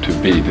to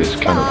be this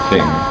kind of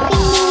thing.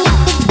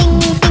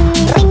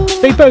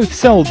 They both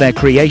sold their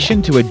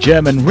creation to a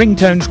German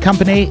ringtones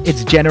company.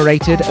 It's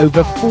generated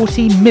over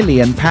 £40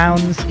 million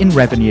in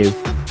revenue.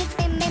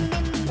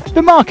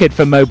 The market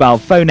for mobile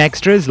phone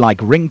extras like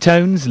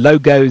ringtones,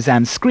 logos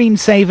and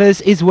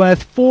screensavers is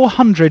worth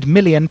 £400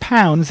 million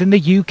in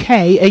the UK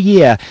a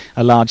year,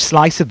 a large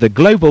slice of the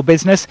global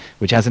business,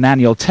 which has an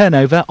annual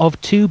turnover of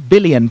 £2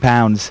 billion.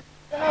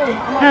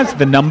 As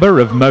the number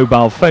of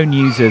mobile phone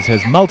users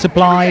has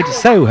multiplied,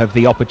 so have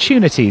the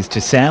opportunities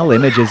to sell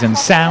images and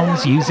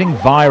sounds using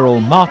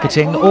viral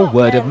marketing or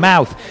word of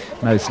mouth.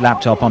 Most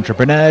laptop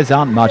entrepreneurs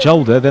aren't much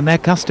older than their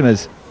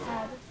customers.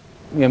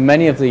 You know,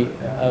 many of the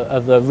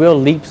real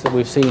leaps that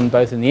we've seen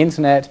both in the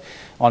internet,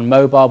 on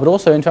mobile, but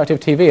also interactive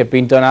TV have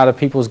been done out of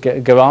people's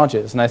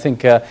garages, and I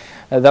think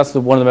that's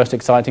one of the most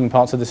exciting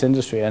parts of this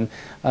industry. And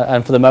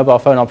for the mobile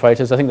phone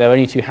operators, I think they're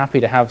only too happy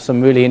to have some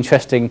really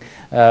interesting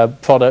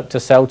product to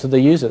sell to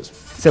the users.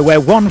 So where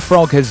one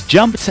frog has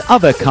jumped,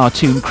 other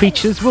cartoon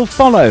creatures will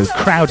follow,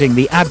 crowding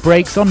the ad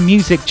breaks on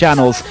music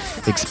channels.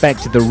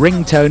 Expect the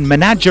ringtone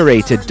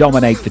menagerie to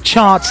dominate the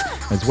charts,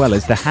 as well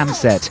as the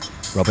handset.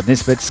 Robert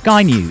Nisbet,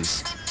 Sky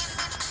News.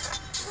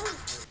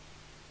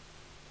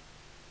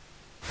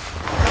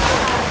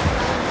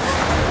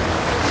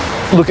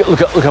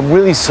 Look, I'm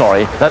really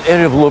sorry. That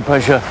area of low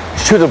pressure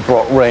should have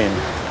brought rain.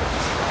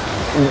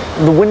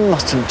 The wind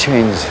must have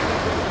changed.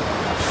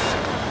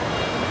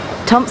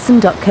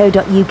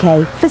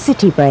 Thompson.co.uk for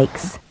city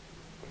breaks.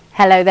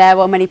 Hello there.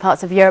 Well, many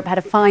parts of Europe had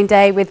a fine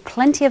day with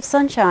plenty of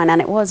sunshine,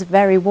 and it was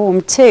very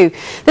warm too.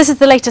 This is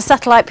the latest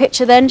satellite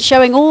picture then,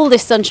 showing all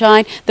this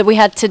sunshine that we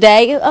had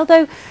today,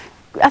 although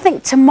I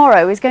think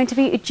tomorrow is going to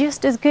be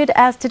just as good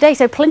as today,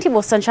 so plenty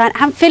more sunshine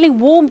and feeling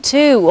warm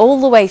too all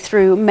the way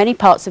through many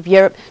parts of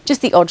Europe,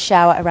 just the odd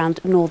shower around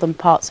northern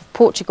parts of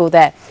Portugal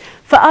there.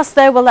 For us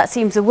though, well, that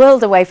seems a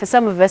world away for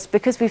some of us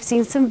because we've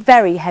seen some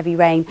very heavy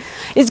rain.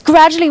 It's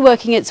gradually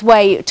working its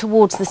way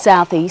towards the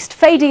southeast,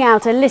 fading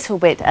out a little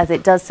bit as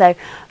it does so.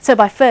 So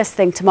by first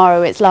thing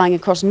tomorrow, it's lying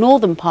across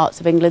northern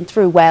parts of England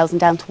through Wales and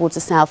down towards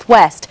the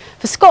southwest.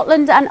 For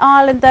Scotland and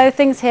Ireland though,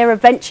 things here are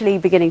eventually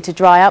beginning to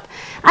dry up,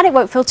 and it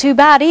won't feel too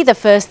bad either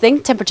first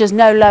thing. Temperatures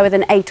no lower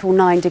than 8 or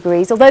 9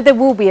 degrees, although there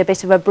will be a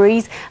bit of a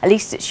breeze. At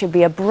least it should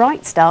be a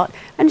bright start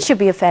and it should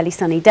be a fairly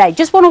sunny day.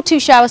 Just 1 or 2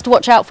 showers to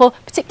watch out for,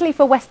 particularly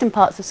for western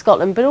parts of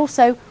Scotland, but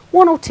also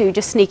 1 or 2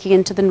 just sneaking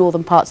into the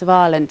northern parts of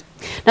Ireland.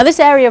 Now this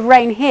area of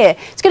rain here,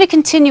 it's going to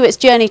continue its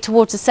journey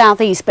towards the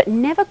southeast, but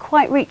never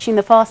quite reaching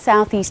the far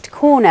southeast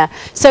corner.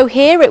 So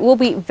here it will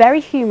be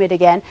very humid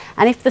again,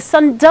 and if the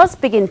sun does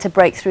begin to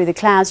break through the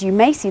clouds, you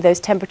may see those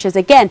temperatures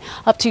again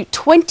up to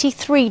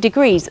 23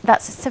 degrees.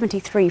 That's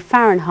 73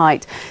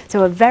 Fahrenheit.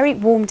 So a very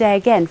warm day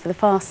again for the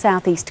far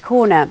southeast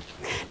corner.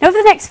 Now over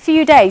the next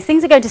few days,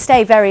 things are going to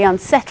stay very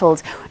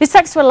unsettled. It's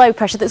thanks to a low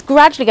pressure that's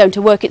gradually going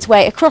to work its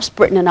way across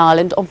Britain and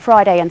Ireland on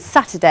Friday and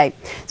Saturday.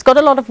 It's got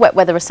a lot of wet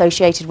weather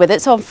associated with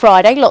it, so on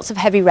Friday lots of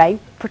heavy rain,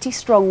 pretty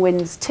strong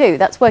winds too.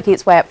 That's working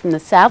its way up from the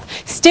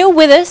south. Still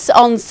with us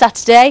on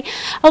Saturday,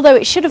 although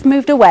it should have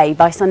moved away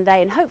by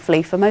Sunday, and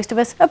hopefully for most of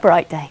us a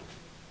bright day.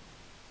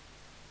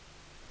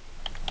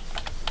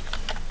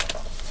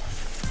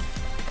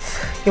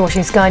 You're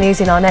watching Sky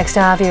News. In our next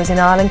hour, viewers in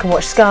Ireland can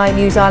watch Sky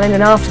News Ireland,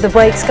 and after the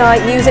break,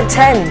 Sky News at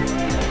 10.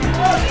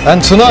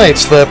 And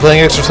tonight they're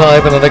playing extra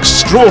time in an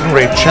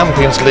extraordinary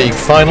Champions League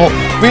final.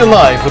 We're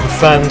live with the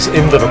fans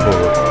in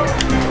Liverpool.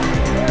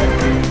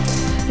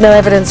 No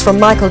evidence from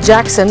Michael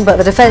Jackson, but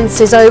the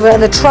defence is over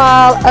and the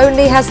trial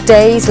only has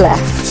days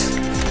left.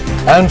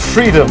 And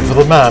freedom for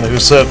the man who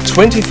served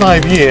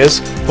 25 years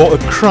for a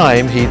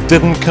crime he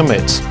didn't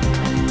commit.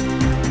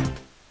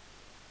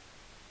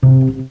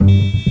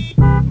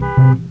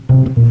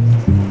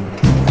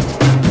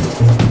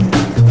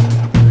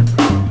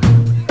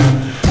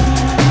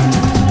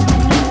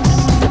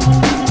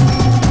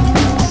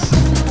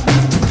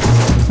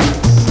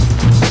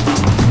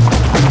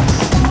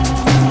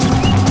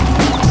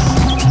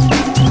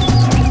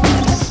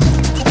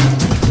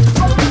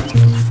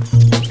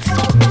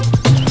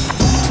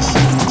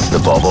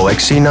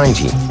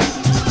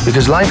 XC90,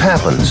 because life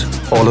happens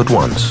all at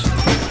once.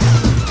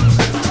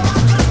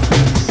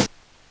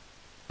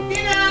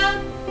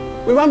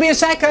 We won't be a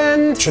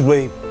second. Should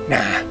we?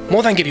 Nah,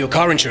 more than give you a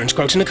car insurance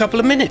quote in a couple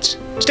of minutes.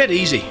 It's dead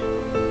easy.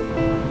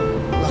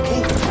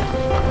 Lucky?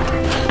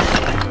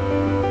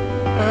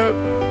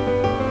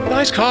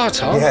 Nice car,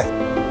 Tom. Yeah.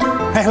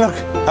 Hey, look,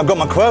 I've got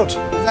my quote.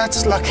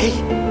 That's lucky.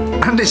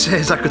 And it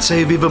says I could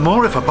save even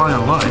more if I buy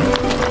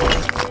online.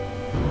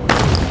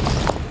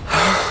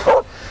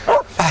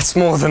 That's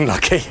more than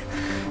lucky.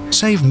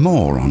 Save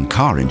more on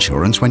car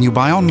insurance when you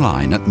buy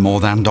online at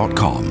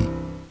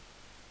morethan.com.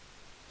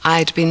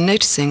 I'd been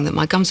noticing that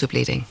my gums were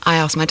bleeding. I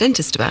asked my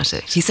dentist about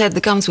it. He said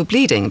the gums were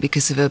bleeding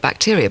because of a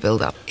bacteria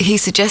build-up. He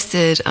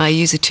suggested I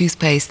use a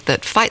toothpaste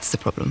that fights the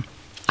problem.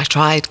 I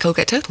tried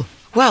Colgate Total.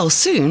 Well,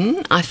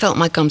 soon I felt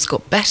my gums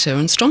got better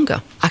and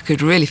stronger. I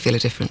could really feel a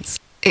difference.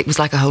 It was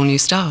like a whole new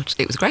start.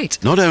 It was great.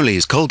 Not only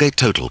is Colgate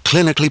Total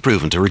clinically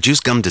proven to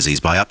reduce gum disease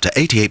by up to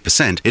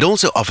 88%, it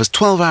also offers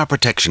 12-hour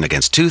protection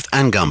against tooth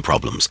and gum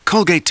problems.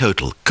 Colgate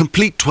Total,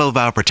 complete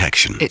 12-hour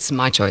protection. It's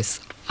my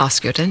choice.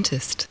 Ask your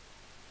dentist.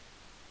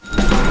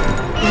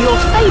 Your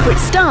favourite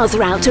stars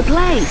are out to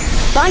play.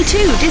 Buy 2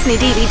 Disney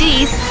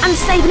DVDs and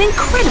save an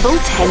incredible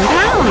 £10.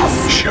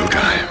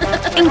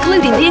 Showtime.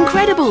 Including The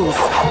Incredibles,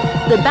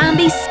 the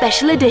Bambi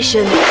Special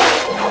Edition,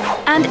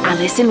 and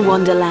Alice in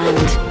Wonderland.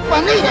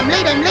 Well, lead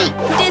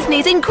 'em.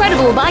 Disney's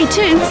Incredible Buy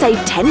 2, save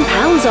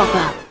 £10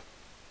 offer.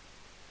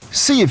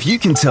 See if you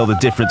can tell the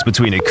difference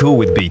between a call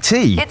with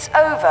BT It's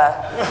over.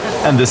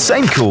 and the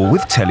same call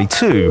with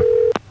Tele2.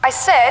 I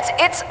said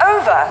it's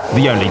over.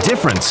 The only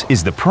difference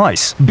is the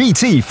price.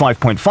 BT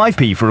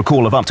 5.5p for a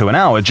call of up to an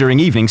hour during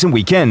evenings and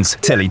weekends.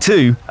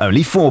 Tele2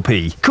 only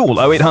 4p. Call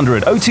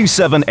 0800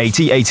 027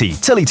 8080.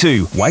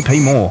 Tele2, why pay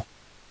more?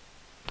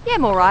 Yeah,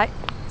 I'm all right.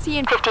 See you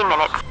in 15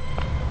 minutes.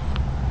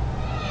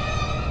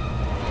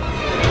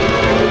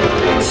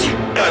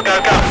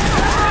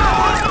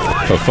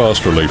 For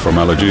fast relief from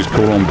allergies,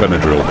 call on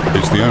Benadryl.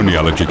 It's the only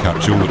allergy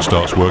capsule that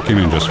starts working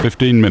in just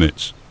 15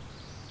 minutes.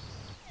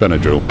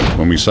 Benadryl.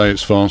 When we say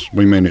it's fast,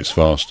 we mean it's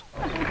fast.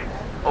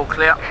 All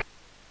clear.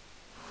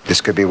 This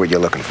could be what you're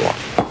looking for.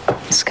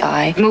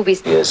 Sky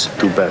Movies is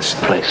the best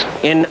place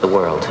in the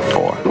world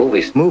for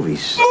movies.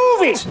 Movies.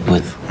 Movies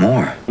With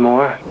more.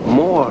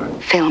 More.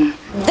 film.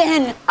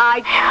 Then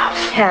I have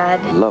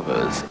had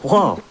Lovers.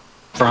 Whoa.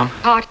 From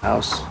hot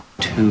house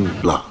to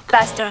block.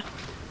 faster.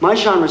 My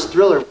genre's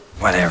thriller.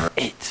 Whatever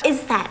it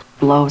Is that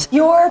blows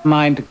your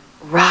mind.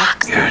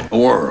 rocks Your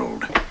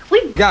world.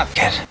 We Got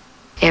it.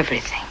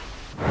 everything.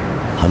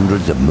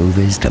 Hundreds of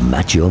movies to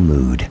match your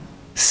mood.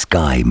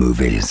 Sky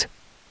Movies.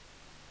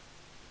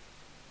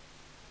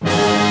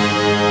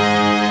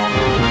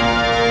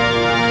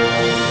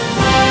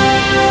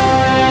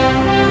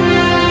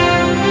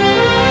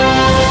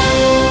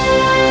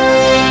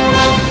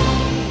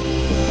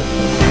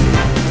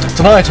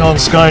 Tonight on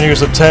Sky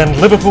News at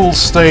 10, Liverpool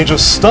stage a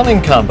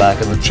stunning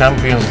comeback in the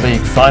Champions League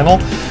final.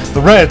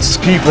 The Reds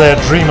keep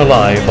their dream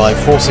alive by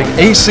forcing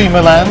AC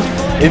Milan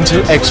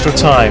into extra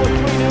time.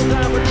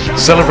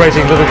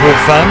 Celebrating Liverpool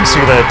fans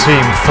see their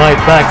team fight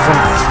back from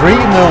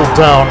 3-0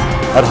 down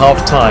at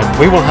half-time.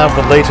 We will have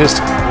the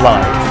latest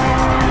live.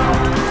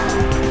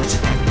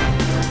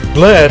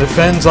 Blair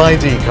defends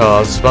ID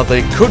cards, but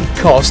they could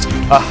cost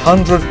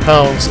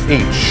 £100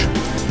 each.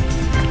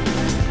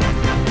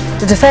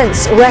 The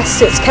defence rests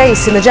its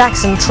case in the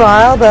Jackson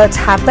trial, but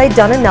have they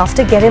done enough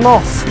to get him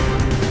off?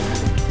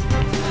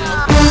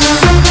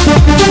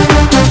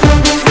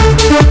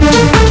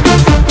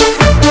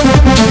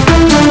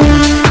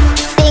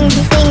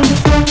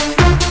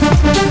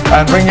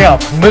 And ringing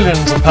up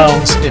millions of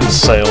pounds in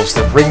sales,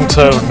 the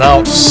ringtone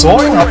now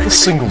soaring up the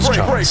singles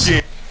charts.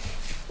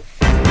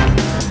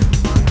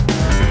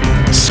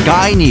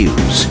 Sky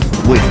News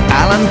with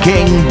Alan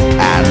King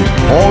and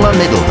Paula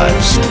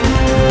Middlehurst.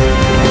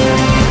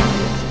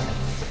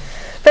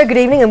 Very good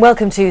evening and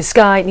welcome to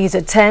Sky News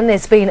at 10.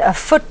 It's been a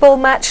football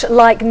match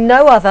like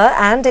no other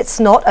and it's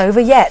not over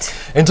yet.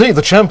 Indeed,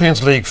 the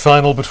Champions League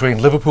final between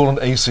Liverpool and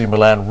AC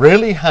Milan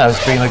really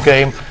has been a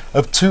game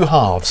of two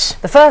halves.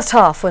 The first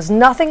half was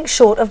nothing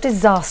short of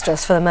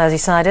disastrous for the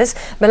Merseysiders.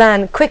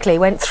 Milan quickly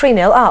went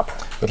 3-0 up.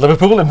 But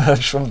Liverpool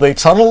emerged from the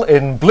tunnel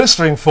in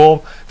blistering form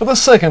for the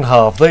second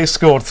half. They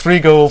scored 3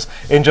 goals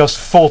in just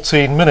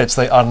 14 minutes.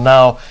 They are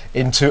now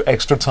into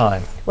extra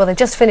time. Well, they've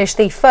just finished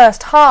the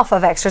first half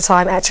of extra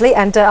time, actually,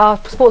 and our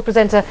sports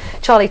presenter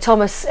Charlie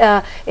Thomas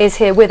is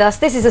here with us.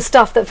 This is the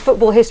stuff that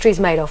football history is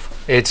made of.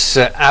 It's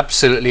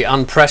absolutely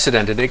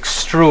unprecedented,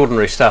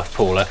 extraordinary stuff,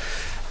 Paula.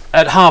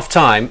 At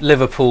half-time,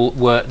 Liverpool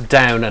were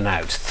down and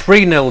out.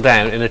 3-0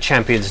 down in a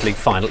Champions League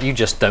final. You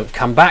just don't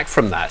come back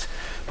from that.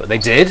 But they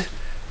did.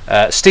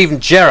 Steven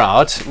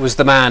Gerrard was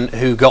the man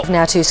who got...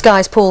 Now to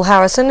Sky's Paul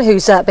Harrison,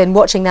 who's been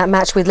watching that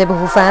match with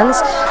Liverpool fans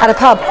at a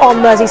pub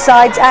on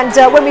Merseyside. And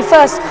when we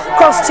first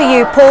crossed to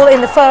you, Paul, in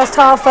the first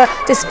half,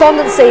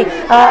 despondency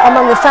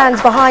among the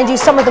fans behind you,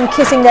 some of them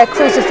kissing their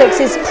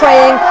crucifixes,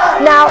 praying.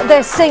 Now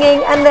they're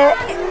singing and there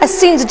are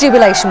scenes of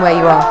jubilation where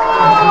you are.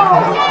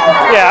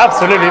 Yeah,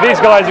 absolutely. These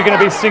guys are going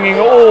to be singing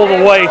all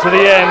the way to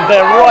the end.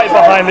 They're right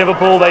behind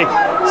Liverpool. They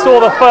saw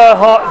the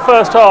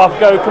first half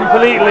go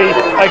completely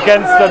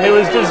against them. It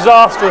was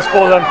disastrous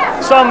for them.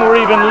 Some were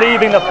even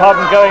leaving the pub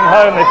and going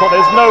home. They thought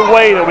there's no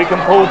way that we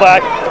can pull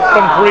back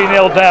from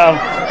 3-0 down.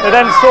 They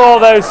then saw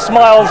those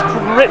smiles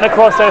written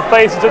across their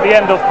faces at the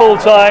end of full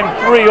time,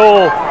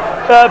 3-all.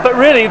 But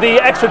really, the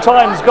extra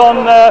time's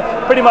gone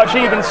pretty much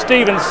even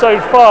Stevens so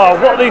far.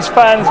 What these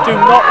fans do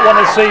not want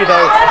to see,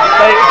 though,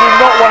 they do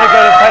not want to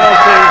go to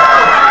penalties.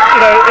 You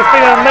know, it's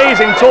been an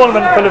amazing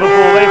tournament for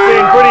Liverpool. They've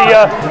been pretty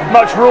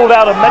much ruled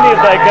out of many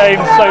of their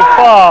games so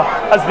far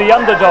as the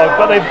underdog,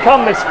 but they've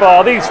come this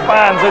far. These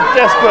fans are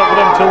desperate for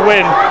them to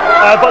win,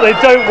 but they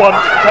don't want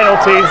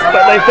penalties.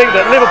 But they think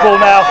that Liverpool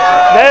now,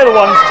 they're the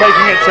ones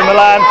taking it to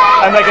Milan,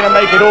 and they're going to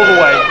make it all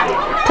the way.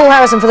 Paul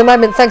Harrison, for the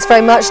moment, thanks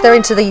very much. They're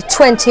into the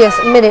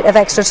 20th minute of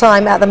extra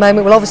time at the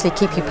moment. We'll obviously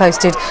keep you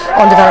posted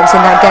on developments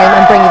in that game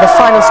and bring you the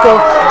final score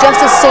just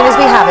as soon as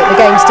we have it. The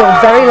game's still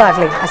very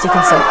lively, as you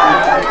can see.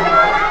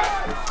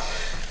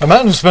 A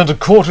man who spent a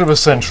quarter of a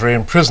century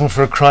in prison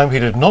for a crime he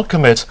did not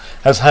commit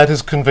has had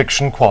his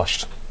conviction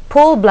quashed.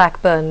 Paul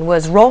Blackburn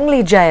was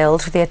wrongly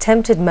jailed for the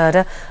attempted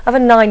murder of a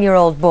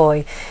 9-year-old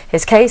boy.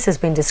 His case has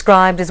been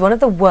described as one of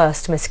the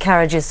worst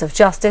miscarriages of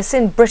justice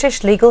in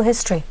British legal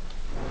history.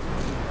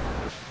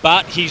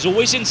 But he's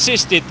always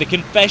insisted the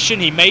confession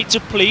he made to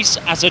police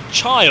as a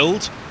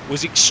child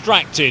was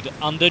extracted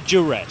under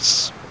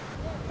duress.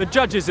 The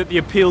judges at the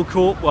appeal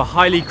court were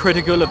highly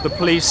critical of the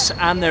police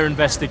and their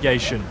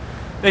investigation.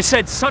 They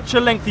said such a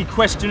lengthy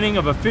questioning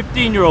of a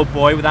 15-year-old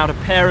boy without a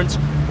parent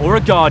or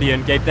a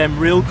guardian gave them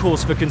real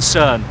cause for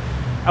concern.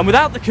 And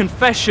without the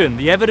confession,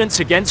 the evidence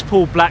against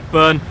Paul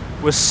Blackburn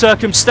was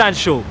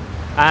circumstantial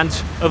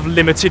and of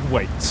limited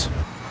weight.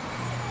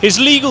 His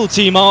legal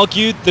team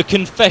argued the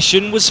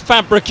confession was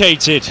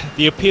fabricated.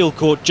 The appeal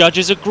court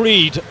judges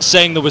agreed,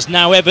 saying there was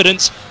now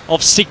evidence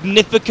of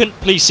significant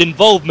police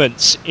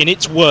involvement in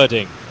its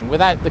wording.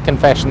 Without the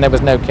confession, there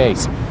was no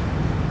case.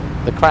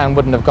 The Crown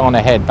wouldn't have gone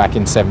ahead back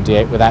in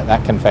 '78 without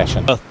that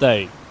confession.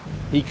 Birthday.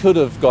 He could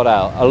have got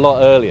out a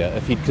lot earlier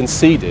if he'd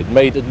conceded,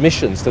 made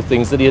admissions to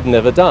things that he had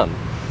never done.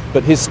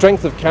 but his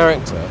strength of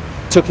character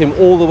took him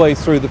all the way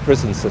through the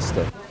prison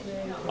system.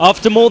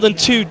 After more than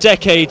 2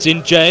 decades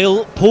in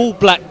jail, Paul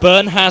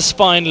Blackburn has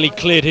finally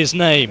cleared his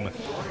name.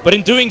 But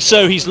in doing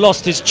so, he's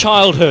lost his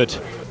childhood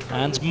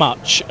and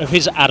much of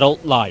his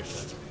adult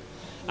life.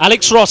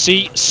 Alex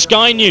Rossi,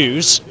 Sky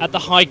News at the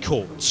High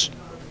Court.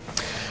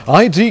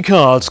 ID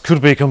cards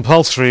could be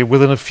compulsory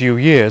within a few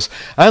years,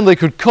 and they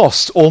could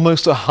cost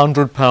almost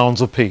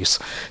 £100 apiece.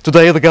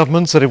 Today the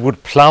government said it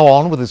would plough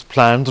on with its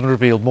plans and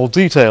revealed more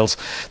details.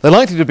 They're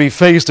likely to be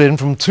phased in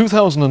from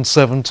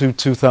 2007 to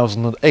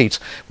 2008,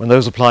 when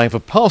those applying for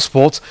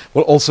passports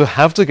will also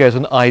have to get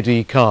an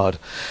ID card.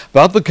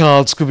 But the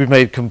cards could be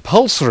made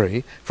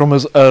compulsory from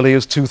as early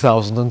as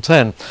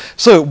 2010.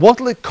 So what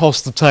will it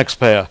cost the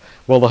taxpayer?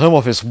 Well, the Home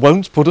Office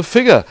won't put a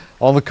figure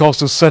on the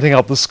cost of setting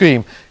up the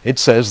scheme. It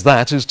says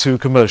that is too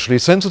commercially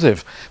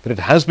sensitive. But it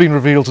has been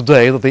revealed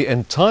today that the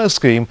entire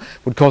scheme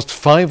would cost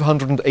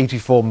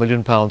 £584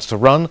 million to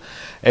run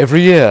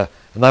every year.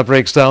 And that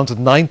breaks down to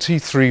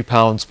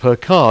 £93 per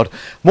card,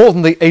 more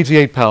than the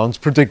 £88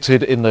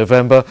 predicted in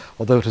November,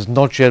 although it has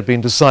not yet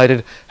been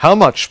decided how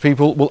much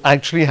people will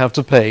actually have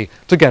to pay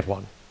to get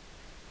one.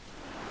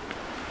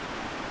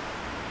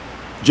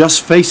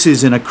 Just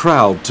faces in a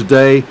crowd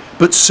today,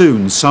 but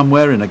soon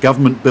somewhere in a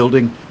government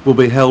building will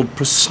be held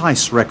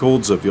precise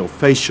records of your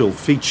facial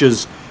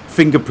features,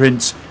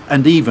 fingerprints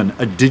and even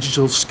a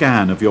digital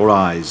scan of your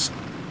eyes.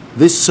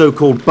 This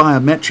so-called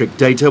biometric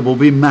data will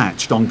be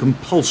matched on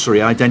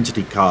compulsory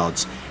identity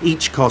cards,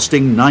 each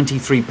costing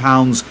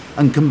 £93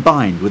 and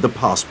combined with a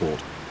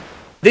passport.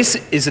 This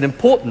is an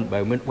important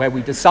moment where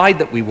we decide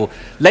that we will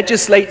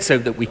legislate so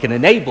that we can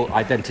enable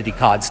identity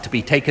cards to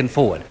be taken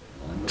forward.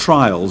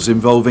 Trials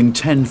involving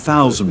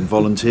 10,000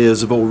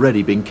 volunteers have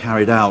already been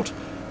carried out.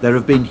 There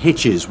have been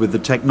hitches with the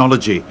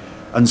technology,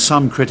 and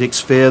some critics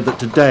fear that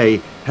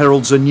today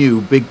heralds a new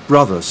Big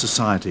Brother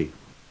society.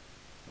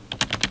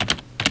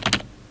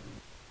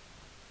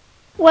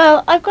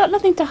 Well, I've got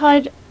nothing to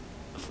hide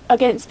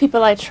against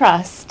people I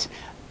trust,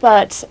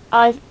 but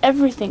I've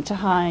everything to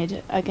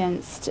hide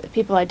against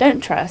people I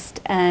don't trust,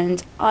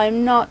 and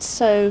I'm not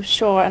so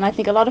sure, and I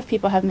think a lot of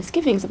people have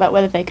misgivings about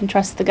whether they can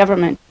trust the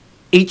government.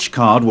 Each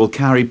card will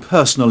carry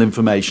personal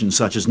information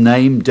such as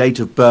name, date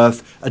of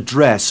birth,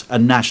 address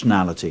and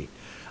nationality.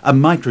 A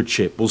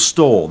microchip will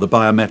store the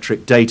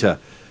biometric data,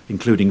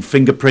 including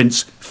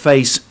fingerprints,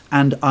 face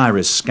and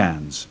iris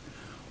scans.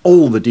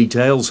 All the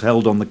details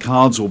held on the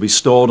cards will be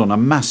stored on a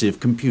massive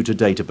computer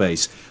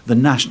database, the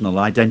National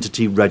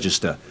Identity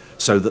Register,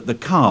 so that the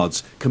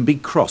cards can be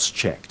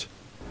cross-checked.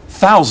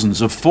 Thousands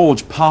of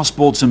forged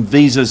passports and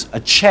visas are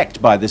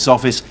checked by this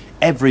office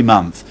every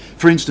month.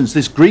 For instance,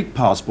 this Greek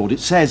passport, it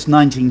says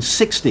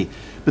 1960,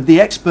 but the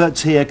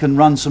experts here can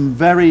run some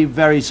very,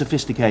 very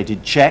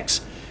sophisticated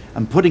checks,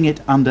 and putting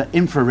it under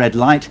infrared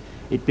light,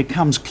 it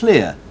becomes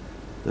clear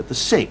that the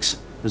 6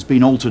 has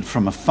been altered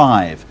from a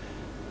 5.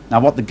 Now,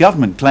 what the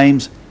government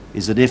claims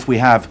is that if we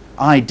have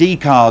ID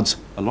cards,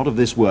 a lot of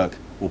this work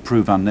will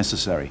prove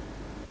unnecessary.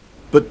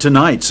 But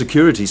tonight,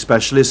 security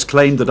specialists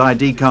claimed that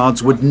ID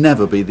cards would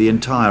never be the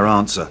entire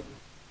answer.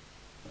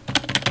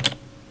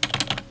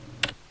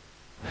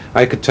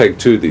 I could take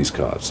 2 of these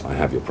cards. I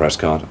have your press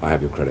card, I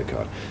have your credit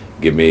card.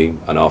 Give me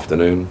an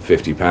afternoon,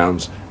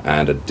 £50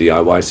 and a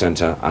DIY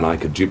centre, and I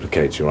could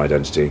duplicate your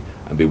identity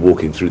and be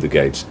walking through the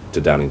gates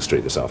to Downing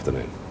Street this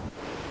afternoon.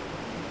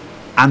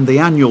 And the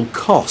annual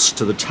cost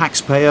to the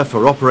taxpayer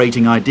for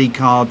operating ID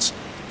cards,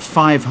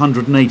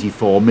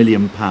 £584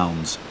 million.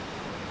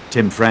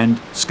 Tim Friend,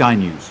 Sky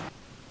News.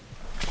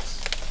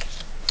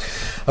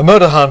 A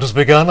murder hunt has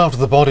begun after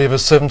the body of a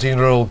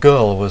 17-year-old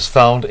girl was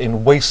found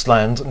in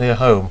wasteland near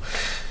home.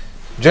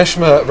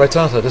 Jeshma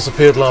Retata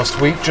disappeared last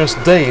week,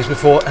 just days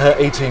before her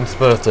 18th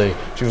birthday.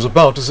 She was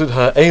about to sit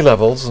her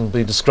A-levels and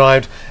be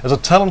described as a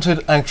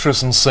talented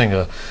actress and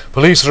singer.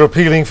 Police are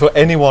appealing for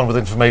anyone with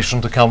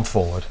information to come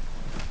forward.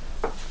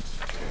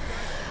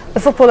 The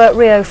footballer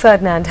Rio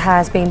Ferdinand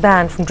has been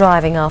banned from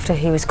driving after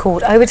he was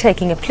caught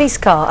overtaking a police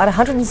car at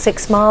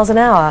 106 miles an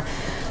hour.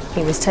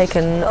 He was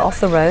taken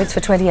off the roads for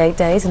 28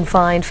 days and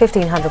fined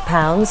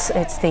 £1,500.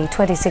 It's the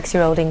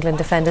 26-year-old England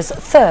defender's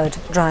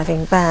 3rd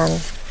driving ban.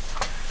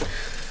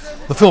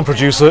 The film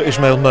producer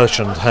Ishmael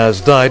Merchant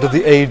has died at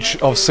the age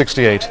of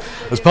 68.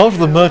 As part of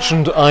the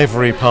Merchant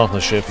Ivory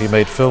partnership, he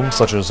made films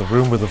such as A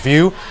Room with a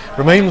View,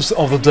 Remains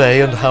of the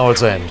Day and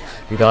Howard's End.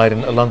 He died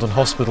in a London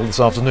hospital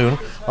this afternoon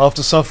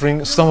after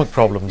suffering stomach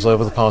problems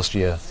over the past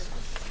year.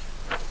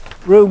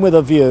 Room with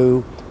a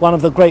View, one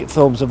of the great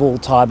films of all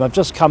time. I've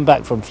just come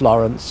back from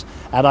Florence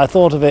and I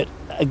thought of it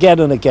again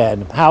and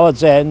again.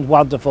 Howard's End,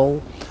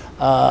 wonderful.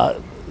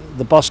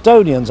 The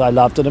Bostonians I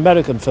loved, an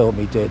American film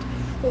he did.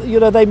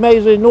 You know, they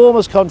made an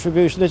enormous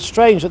contribution. It's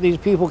strange that these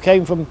people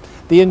came from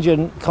the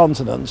Indian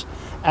continent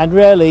and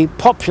really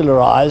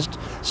popularised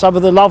some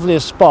of the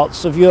loveliest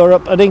spots of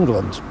Europe and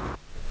England.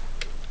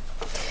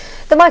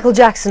 The Michael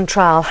Jackson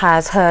trial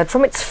has heard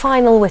from its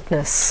final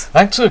witness.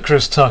 Actor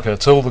Chris Tucker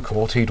told the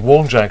court he'd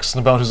warned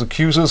Jackson about his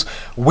accusers'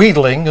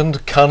 wheedling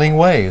and cunning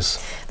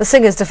ways. The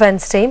singer's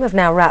defence team have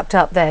now wrapped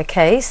up their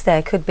case.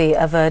 There could be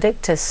a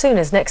verdict as soon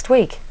as next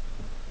week.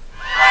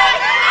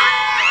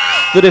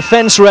 The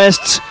defence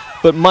rests,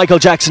 but Michael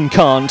Jackson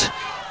can't.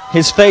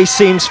 His face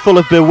seems full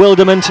of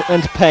bewilderment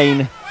and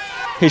pain.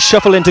 His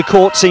shuffle into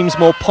court seems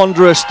more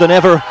ponderous than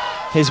ever.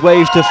 His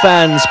wave to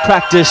fans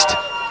practised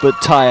but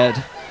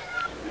tired.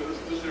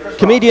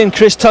 Comedian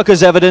Chris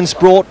Tucker's evidence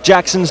brought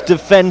Jackson's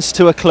defence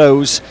to a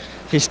close.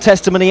 His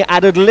testimony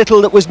added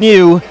little that was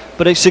new,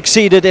 but it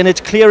succeeded in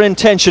its clear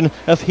intention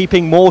of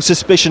heaping more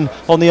suspicion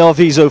on the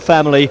Arvizo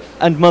family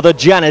and mother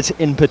Janet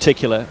in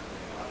particular.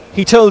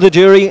 He told the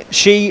jury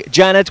she,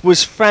 Janet,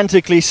 was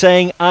frantically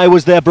saying I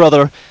was their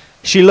brother.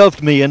 She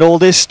loved me and all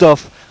this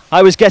stuff.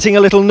 I was getting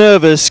a little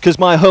nervous because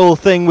my whole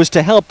thing was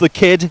to help the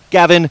kid,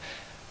 Gavin,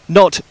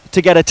 not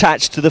to get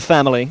attached to the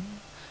family.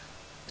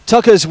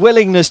 Tucker's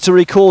willingness to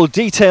recall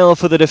detail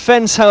for the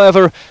defence,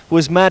 however,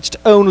 was matched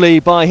only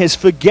by his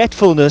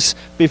forgetfulness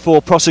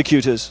before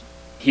prosecutors.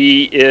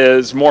 He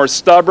is more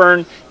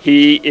stubborn.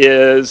 He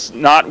is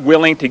not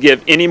willing to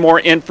give any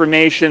more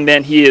information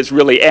than he is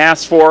really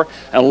asked for,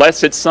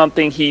 unless it's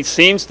something he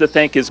seems to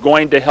think is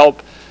going to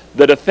help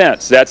the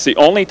defense. That's the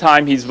only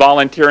time he's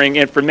volunteering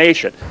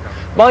information.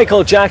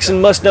 Michael Jackson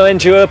must now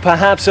endure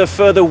perhaps a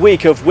further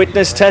week of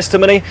witness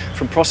testimony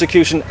from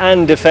prosecution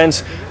and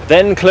defence,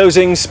 then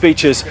closing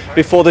speeches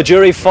before the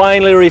jury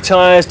finally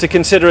retires to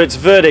consider its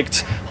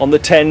verdict on the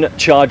 10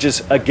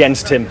 charges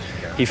against him.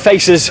 He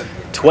faces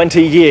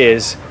 20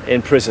 years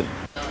in prison.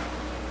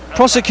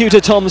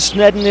 Prosecutor Tom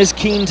Snedden is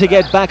keen to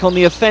get back on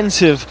the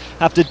offensive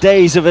after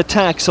days of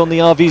attacks on the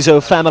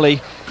Arvizo family.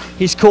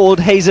 He's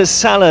called Jesus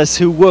Salas,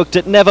 who worked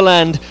at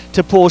Neverland,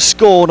 to pour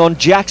scorn on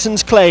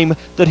Jackson's claim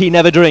that he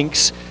never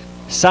drinks.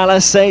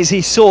 Salas says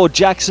he saw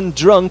Jackson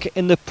drunk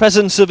in the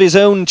presence of his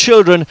own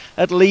children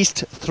at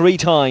least 3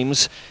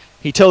 times.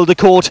 He told the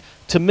court,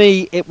 "To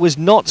me, it was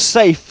not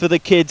safe for the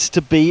kids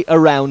to be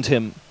around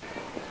him."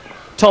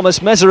 Thomas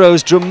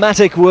Mesereau's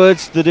dramatic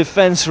words, "The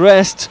defence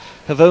rests,"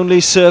 have only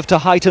served to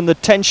heighten the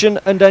tension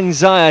and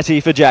anxiety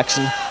for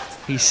Jackson.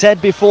 He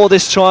said before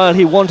this trial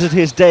he wanted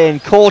his day in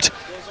court.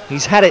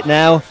 He's had it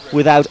now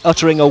without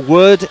uttering a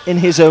word in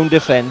his own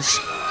defence.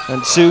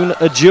 And soon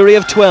a jury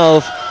of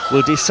 12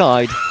 will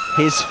decide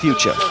his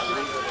future.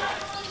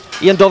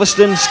 Ian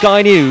Doveston,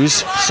 Sky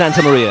News,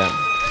 Santa Maria.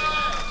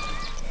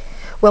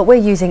 Well, we're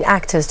using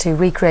actors to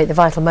recreate the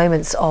vital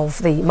moments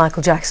of the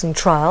Michael Jackson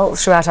trial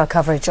throughout our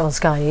coverage on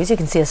Sky News. You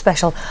can see a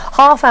special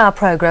half-hour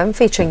programme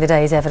featuring the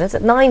day's evidence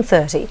at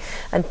 9:30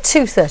 and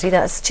 2:30.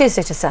 That's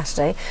Tuesday to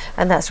Saturday,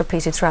 and that's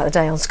repeated throughout the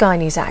day on Sky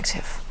News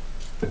Active.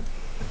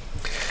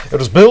 It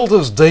was billed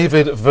as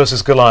David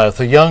versus Goliath,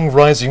 a young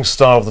rising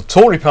star of the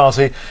Tory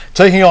party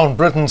taking on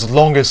Britain's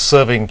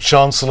longest-serving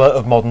Chancellor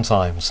of modern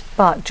times.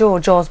 But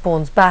George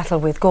Osborne's battle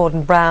with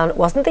Gordon Brown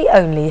wasn't the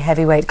only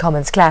heavyweight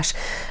Commons clash,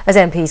 as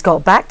MPs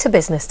got back to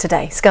business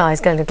today.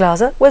 Sky's Glenda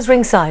Glaser was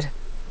ringside.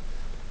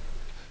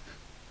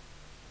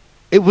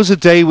 It was a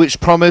day which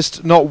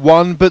promised not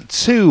one but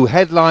 2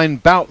 headline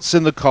bouts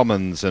in the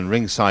Commons, and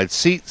ringside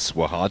seats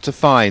were hard to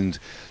find.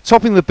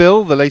 Topping the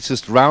bill, the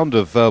latest round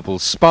of verbal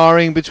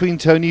sparring between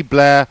Tony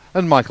Blair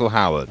and Michael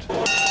Howard.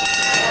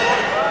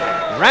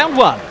 Round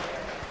 1.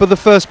 But the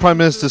first Prime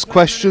Minister's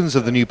questions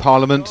of the new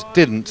Parliament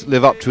didn't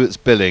live up to its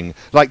billing.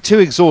 Like 2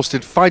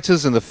 exhausted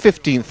fighters in the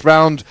 15th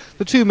round,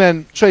 the 2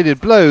 men traded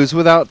blows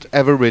without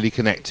ever really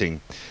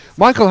connecting.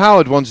 Michael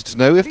Howard wanted to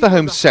know if the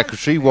Home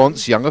Secretary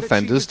wants young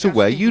offenders to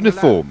wear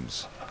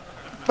uniforms.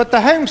 But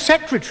the Home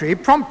Secretary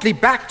promptly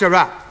backed her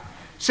up,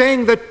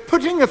 saying that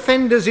putting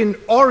offenders in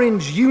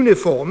orange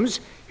uniforms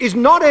is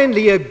not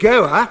only a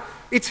goer,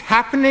 it's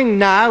happening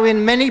now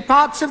in many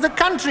parts of the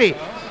country.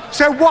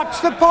 So what's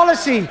the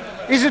policy?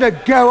 Is it a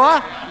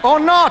goer or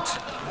not?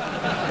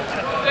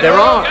 There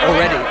are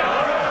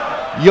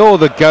already. You're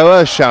the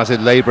goer,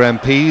 shouted Labour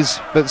MPs,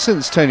 but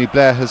since Tony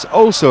Blair has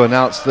also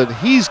announced that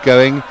he's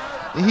going,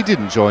 he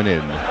didn't join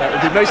in. That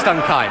would be most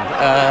unkind.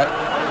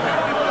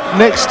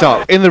 Next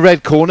up, in the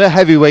red corner,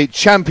 heavyweight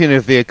champion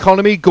of the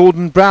economy,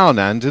 Gordon Brown,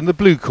 and in the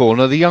blue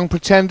corner, the young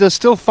pretender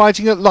still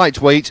fighting at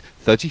lightweight,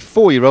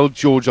 34-year-old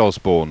George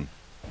Osborne.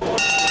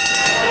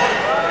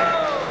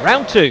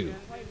 Round 2.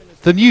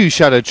 The new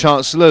Shadow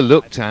Chancellor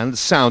looked and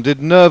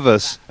sounded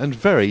nervous and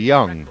very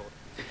young.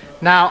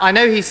 Now, I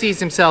know he sees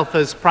himself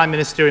as Prime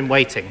Minister in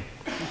waiting.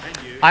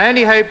 I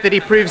only hope that he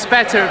proves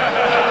better...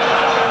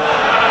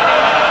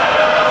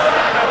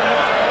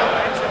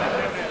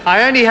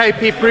 I only hope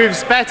he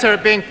proves better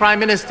at being Prime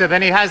Minister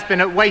than he has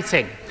been at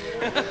waiting.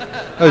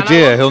 Oh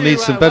dear, he'll need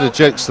some better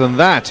jokes than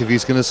that if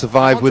he's going to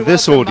survive with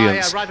this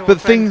audience.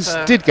 But things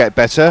did get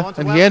better,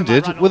 and he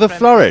ended with a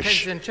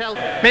flourish.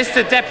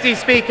 Mr. Deputy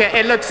Speaker,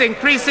 it looks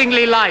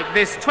increasingly like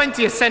this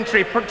 20th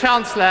century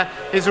Chancellor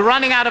is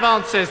running out of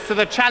answers to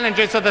the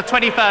challenges of the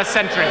 21st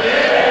century.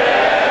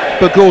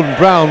 But Gordon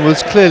Brown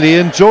was clearly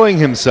enjoying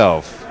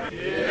himself.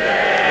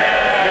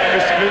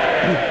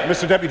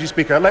 Mr. Deputy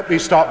Speaker, let me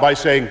start by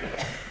saying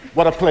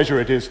what a pleasure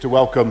it is to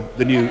welcome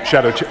the new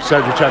Shadow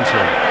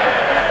Chancellor.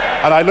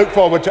 And I look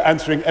forward to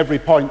answering every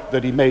point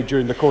that he made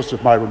during the course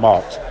of my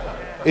remarks.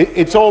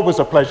 It's always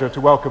a pleasure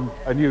to welcome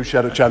a new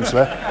Shadow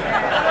Chancellor.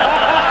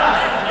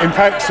 In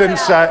fact,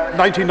 since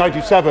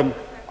 1997,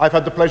 I've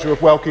had the pleasure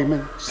of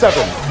welcoming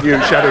 7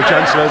 new Shadow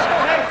Chancellors.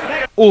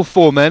 All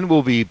 4 men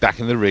will be back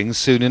in the ring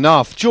soon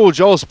enough. George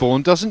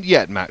Osborne doesn't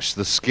yet match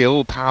the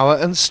skill, power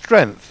and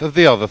strength of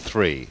the other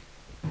 3.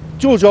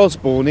 George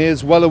Osborne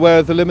is well aware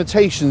of the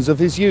limitations of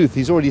his youth.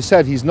 He's already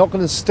said he's not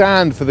going to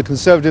stand for the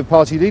Conservative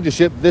Party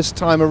leadership this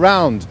time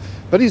around,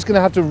 but he's going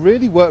to have to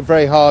really work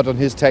very hard on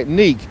his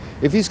technique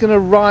if he's going to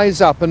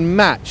rise up and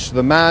match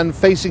the man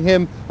facing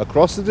him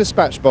across the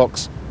dispatch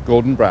box,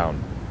 Gordon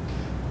Brown.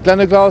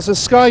 Glenna Glaser,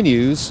 Sky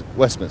News,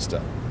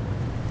 Westminster.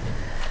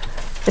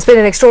 It's been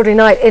an extraordinary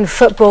night in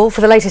football.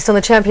 For the latest on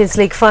the Champions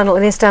League final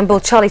in Istanbul,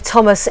 Charlie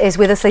Thomas is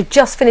with us. They've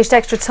just finished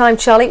extra time.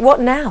 Charlie, what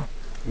now?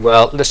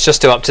 Well, let's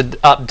just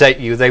update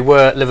you. They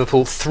were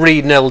Liverpool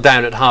 3-0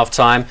 down at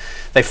half-time.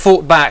 They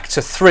fought back to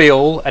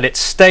 3-3 and it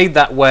stayed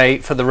that way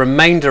for the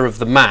remainder of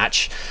the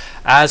match.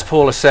 As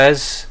Paula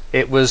says,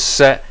 it was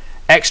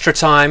extra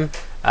time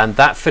and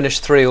that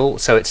finished 3-3,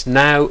 so it's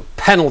now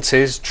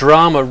penalties,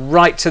 drama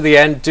right to the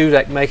end.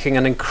 Dudek making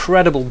an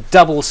incredible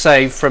double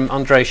save from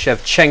Andrei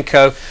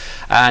Shevchenko,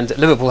 and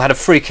Liverpool had a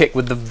free kick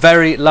with the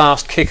very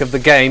last kick of the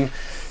game.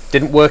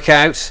 Didn't work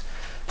out.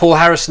 Paul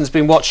Harrison's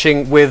been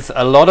watching with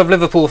a lot of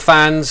Liverpool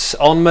fans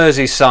on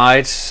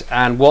Merseyside,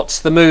 and what's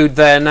the mood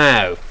there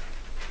now?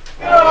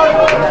 Well,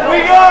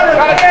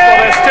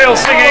 they're still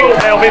singing.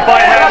 They'll be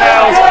biting their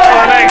nails for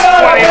the next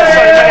 20 or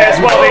so minutes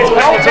while these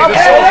penalties are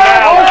sorted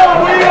out.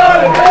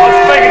 I was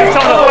speaking to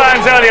some of the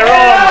fans earlier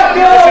on.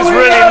 This is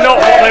really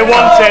not what they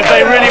wanted.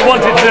 They really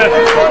wanted to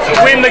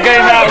win the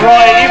game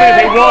outright, even if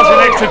it was in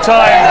extra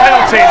time.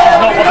 Penalties is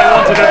not what they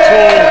wanted at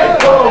all.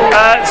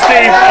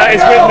 Steve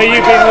is with me.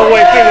 You've been all the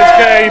way through this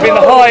game. You've been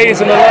the highs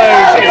and the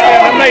lows. It's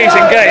been an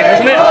amazing game,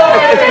 hasn't it?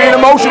 It's been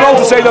emotional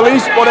to say the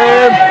least, but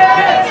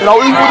you know,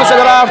 we would have said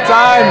at half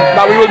time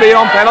that we would be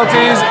on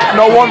penalties.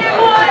 No one.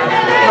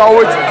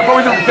 It's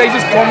probably the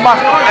greatest comeback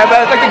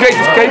ever. It's like the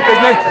greatest escape,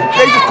 isn't it?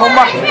 Greatest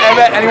comeback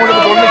ever anyone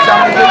ever done in the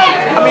Champions League.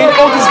 I mean,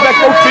 all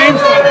disrespect both teams.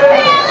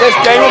 This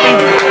game will be,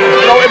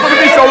 it would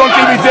be sold on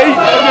DVD.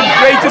 It would be the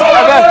greatest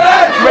ever.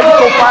 Greatest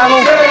cup final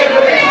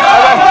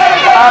ever.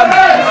 And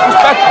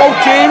respect both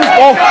teams,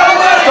 but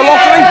it's a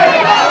lottery.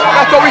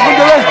 That's all we can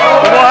do.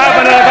 What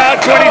happened in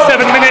about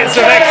 27 minutes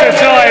of extra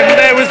time?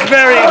 There was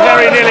very,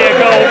 very nearly a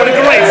goal, but a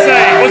great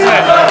save, wasn't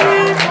it?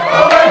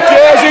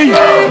 Jersey, he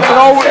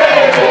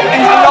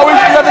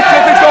had the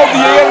critics over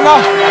the year and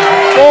that,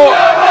 but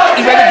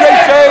he made a great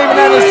save, and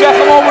then the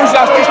second one was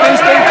that's just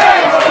instinct.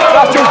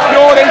 That's just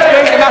pure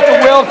instinct, and that's a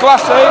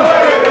world-class save.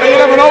 And you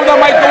never know, that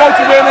might go out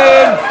to win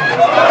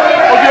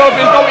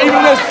even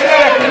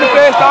in the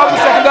first half, the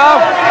second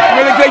half.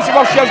 He made a great save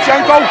off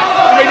Shevchenko.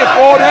 He made it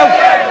 4-0.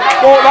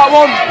 But that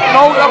one,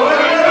 that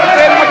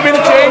might have been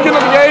a change in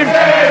the game.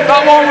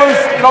 That one was,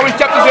 he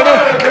kept us in it.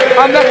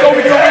 And that's all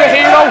we can do with a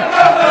hero.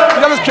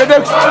 He's had his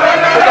critics,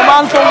 but the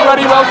man's done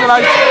very well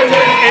tonight.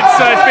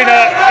 It's been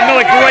not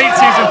a great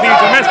season for you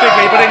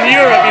domestically, but in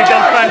Europe you've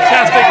done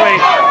fantastically.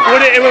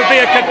 It would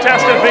be a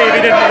catastrophe if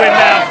you didn't win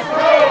now.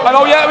 I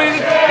know, yeah, I mean,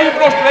 it's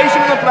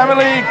frustration in the Premier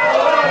League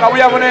that we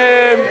haven't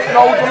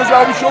done as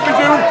well we should be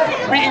doing.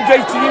 Beating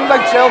great teams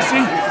like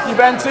Chelsea,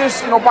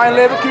 Juventus, Bayern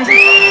Leverkusen.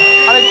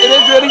 And it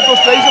is really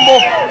frustrating,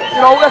 but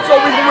let's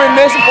hope we can win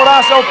this and put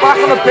ourselves back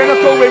on the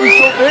pinnacle where we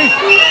should be.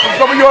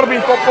 Some of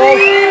European football.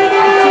 The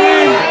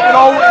team,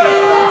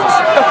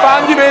 the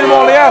fans, you made them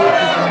all here.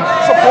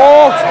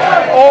 Support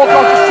all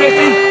across the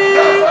city,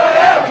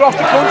 across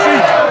the country.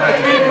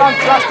 It's been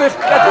fantastic.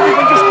 Let's hope we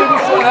can just give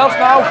them something else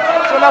now.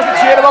 Something else to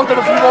cheer about and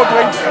a few more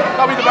drinks.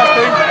 That'll be the best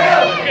thing.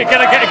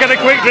 Get a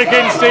quick drink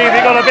in, Steve.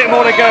 You've got a bit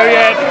more to go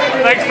yet.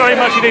 Thanks very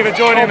much indeed for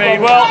joining me.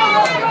 Well,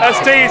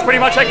 Steve's pretty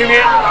much taking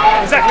it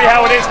exactly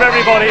how it is for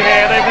everybody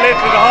here. They've lived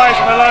through the highs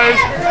and the lows.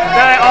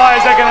 Their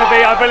eyes are going to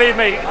be, believe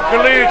me,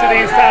 glued to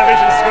these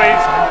television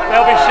screens.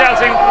 They'll be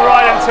shouting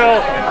right until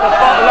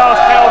the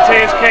last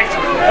penalty is kicked.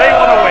 They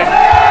want to win.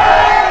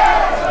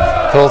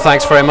 Paul,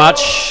 thanks very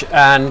much.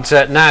 And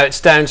now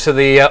it's down to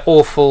the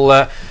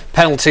awful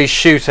penalty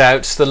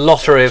shootouts, the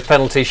lottery of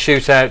penalty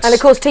shootouts. And of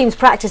course teams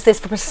practice this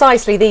for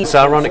precisely these. It's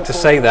ironic to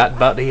say that,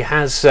 but he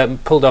has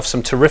pulled off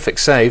some terrific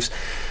saves.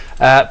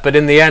 But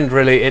in the end,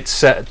 really,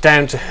 it's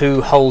down to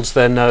who holds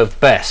their nerve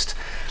best.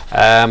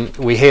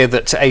 We hear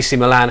that AC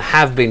Milan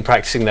have been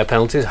practicing their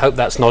penalties. Hope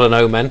that's not an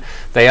omen.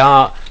 They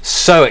are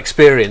so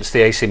experienced,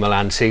 the AC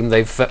Milan team.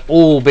 They've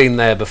all been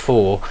there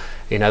before.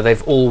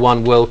 They've all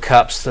won World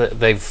Cups.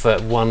 They've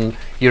won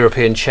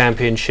European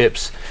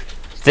Championships.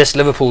 This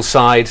Liverpool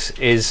side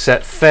is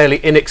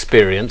fairly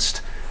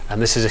inexperienced, and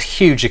this is a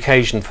huge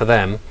occasion for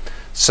them.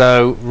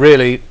 So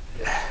really,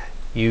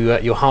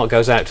 your heart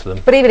goes out to them.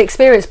 But even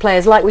experienced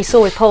players, like we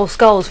saw with Paul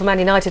Scholes for Man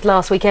United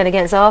last weekend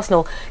against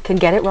Arsenal, can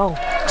get it wrong.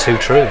 Too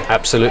true,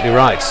 absolutely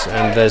right.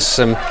 And there's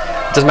it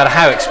doesn't matter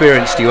how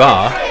experienced you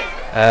are,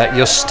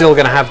 you're still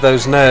going to have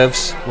those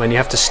nerves when you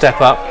have to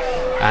step up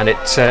and it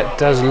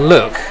does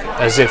look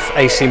as if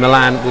AC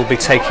Milan will be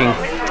taking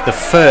the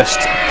first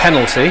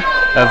penalty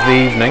of the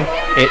evening.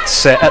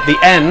 It's at the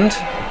end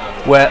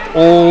where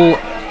all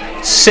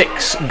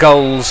 6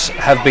 goals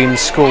have been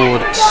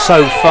scored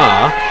so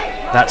far.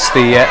 That's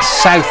the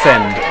south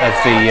end of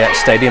the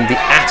stadium, the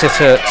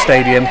Atatürk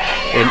Stadium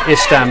in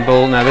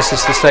Istanbul. Now this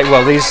is the stadium,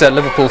 well, these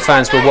Liverpool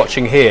fans we're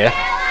watching here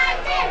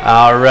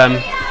are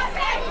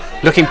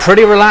looking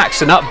pretty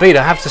relaxed and upbeat,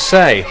 I have to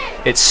say.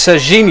 It's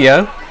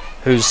Serginho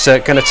who's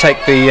going to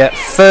take the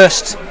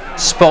first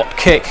spot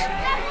kick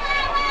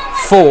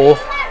for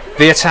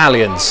the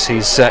Italians.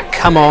 He's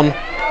come on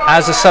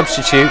as a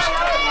substitute,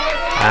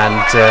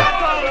 and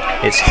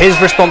it's his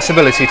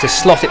responsibility to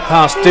slot it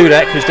past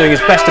Dudek, who's doing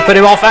his best to put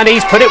him off, and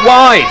he's put it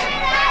wide.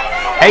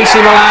 AC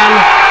Milan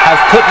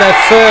have put their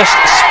first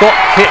spot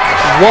kick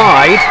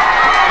wide,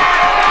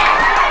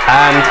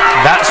 and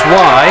that's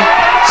why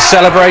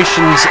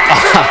celebrations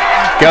are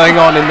going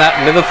on in that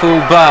Liverpool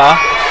bar.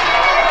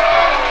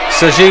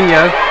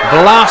 Serginho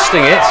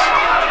blasting it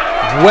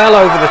well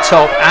over the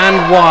top and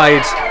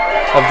wide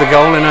of the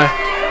goal in a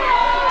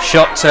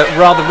shot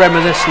rather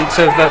reminiscent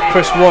of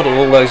Chris Waddle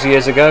all those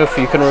years ago, if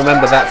you can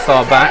remember that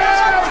far back.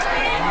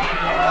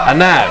 And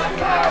now,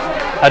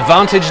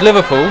 advantage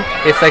Liverpool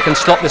if they can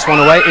slot this one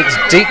away. It's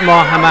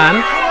Dietmar Hamann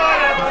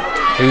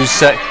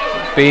who's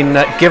been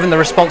given the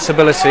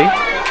responsibility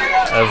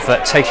of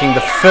taking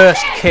the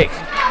first kick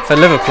for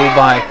Liverpool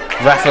by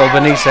Rafael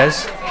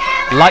Benitez.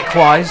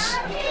 Likewise,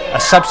 a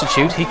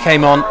substitute. He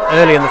came on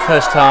early in the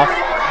first half.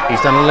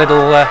 He's done a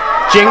little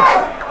jink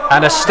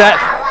and a step,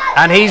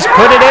 and he's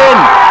put it in.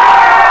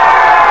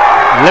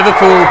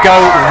 Liverpool go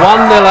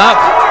 1-0 up,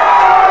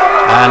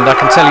 and I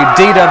can tell you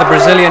Dida, the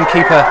Brazilian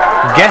keeper,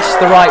 guessed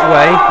the right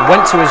way,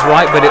 went to his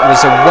right, but it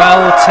was a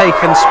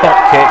well-taken spot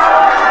kick,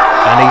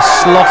 and he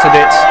slotted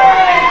it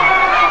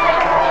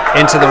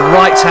into the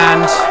right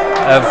hand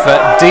of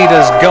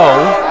Dida's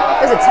goal.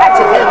 There's a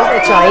tactic there, wasn't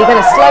it, Charlie? He kind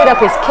of slowed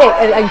up his kick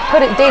and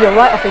put it Dida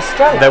right off his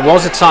stroke. There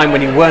was a time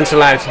when you weren't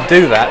allowed to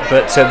do that,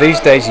 but these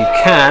days you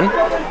can,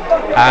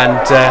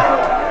 and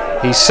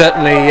he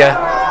certainly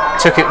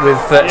took it with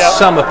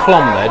some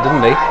aplomb there,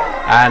 didn't he?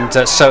 And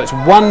so it's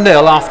 1-0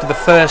 after the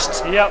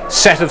first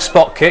set of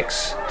spot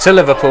kicks to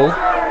Liverpool,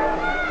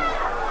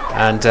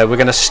 and we're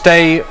going to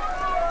stay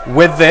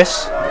with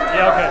this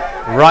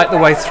right the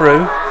way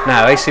through.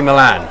 Now AC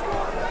Milan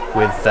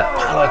with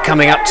Palo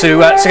coming up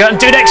to go, and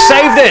Dudek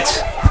saved it.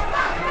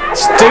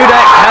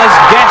 Dudek has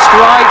guessed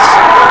right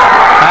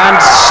and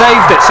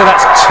saved it, so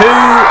that's 2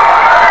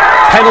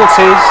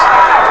 penalties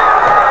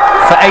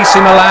for AC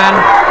Milan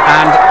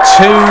and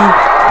 2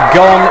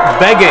 gone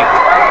begging.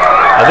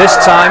 This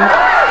time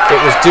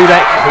it was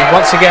Dudek who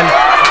once again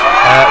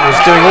was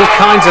doing all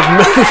kinds of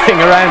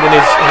moving around in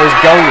his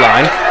goal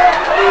line,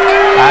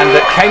 and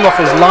came off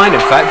his line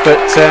in fact, but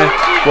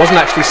wasn't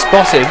actually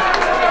spotted,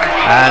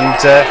 and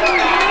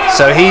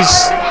so he's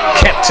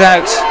kept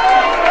out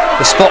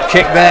the spot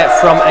kick there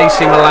from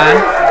AC Milan,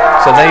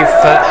 so they've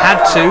had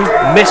to,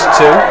 missed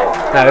 2.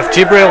 Now if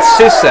Djibril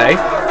Cissé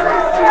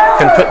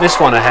can put this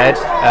one ahead,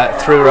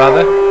 through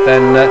rather,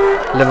 then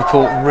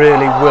Liverpool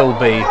really will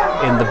be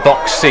in the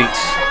box seats.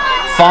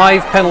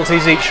 5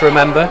 penalties each,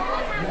 remember,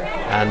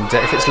 and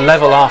if it's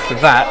level after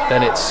that,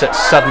 then it's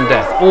sudden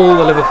death. All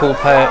the Liverpool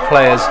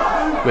players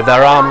with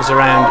their arms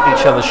around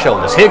each other's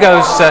shoulders. Here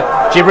goes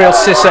Djibril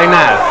Cissé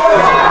now,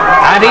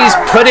 and he's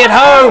put it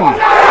home.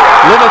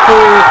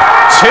 Liverpool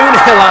 2-0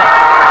 up.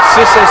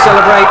 Cissé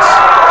celebrates.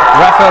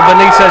 Rafael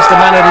Benitez, the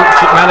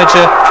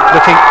manager,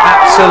 looking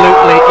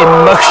absolutely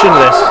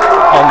emotionless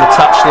on the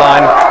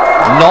touchline.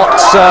 Not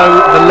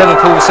so the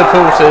Liverpool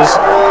supporters.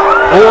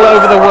 All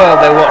over the world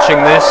they're watching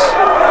this,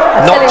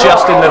 not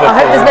just in Liverpool.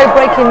 I hope there's no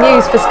breaking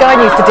news for Sky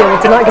News to deal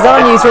with tonight, because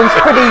our newsroom's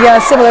pretty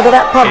similar to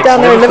that pub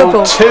down there in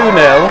Liverpool. 2-0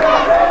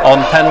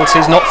 on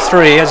penalties, not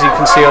 3 as you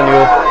can see on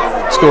your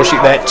score sheet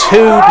there.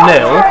 2-0.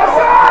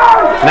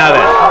 Now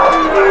then,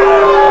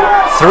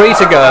 3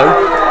 to go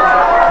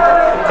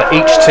for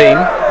each team,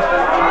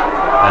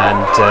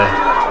 and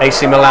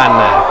AC Milan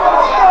now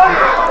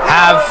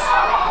have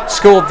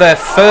scored their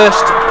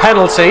first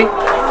penalty.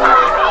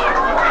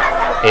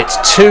 It's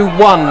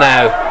 2-1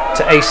 now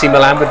to AC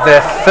Milan with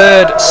their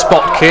 3rd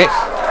spot kick,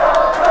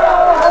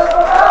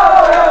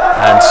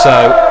 and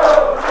so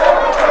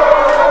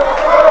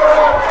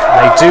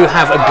they do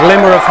have a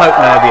glimmer of hope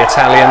now, the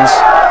Italians,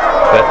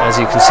 but as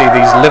you can see,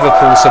 these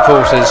Liverpool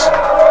supporters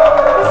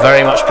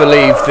very much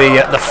believe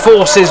the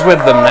force is with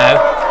them now.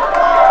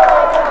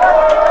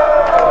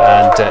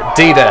 And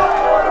Dida,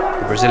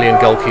 the Brazilian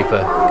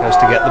goalkeeper, goes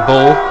to get the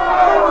ball.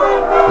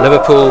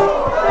 Liverpool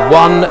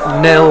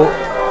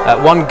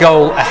 1-0, 1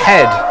 goal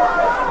ahead,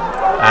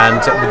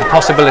 and with the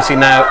possibility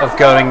now of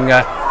going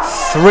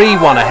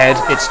 3-1 ahead.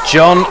 It's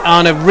John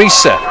Arne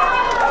Riise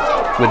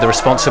with the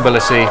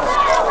responsibility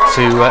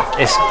to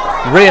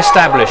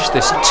re-establish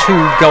this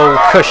 2-goal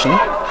cushion.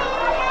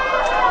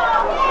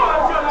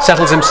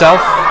 Settles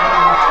himself,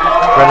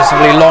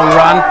 relatively long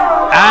run,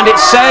 and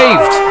it's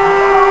saved.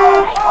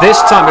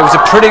 This time it was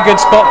a pretty good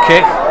spot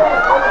kick.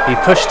 He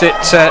pushed it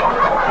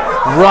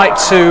right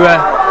to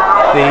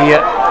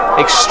the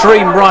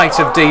extreme right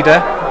of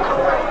Dida,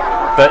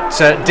 but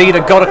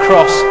Dida got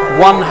across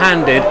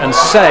one-handed and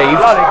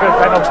saved.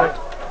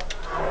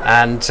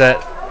 And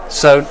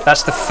so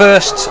that's the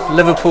first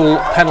Liverpool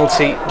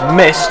penalty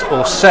missed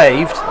or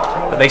saved,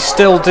 but they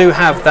still do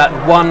have that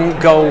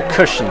 1-goal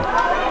cushion.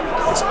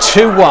 It's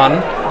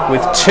 2-1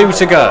 with 2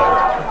 to go.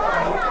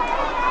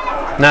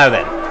 Now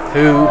then,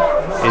 who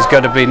is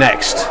going to be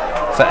next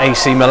for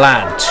AC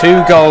Milan?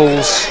 2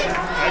 goals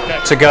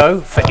to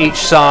go for each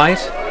side,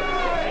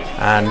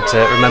 and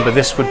remember,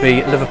 this would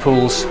be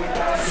Liverpool's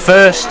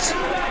first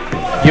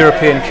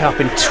European Cup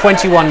in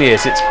 21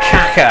 years. It's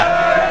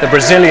Kaká, the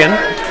Brazilian,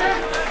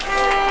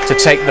 to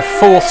take the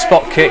 4th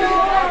spot kick,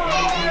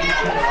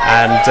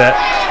 and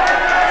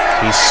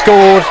he's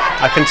scored,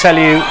 I can tell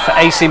you, for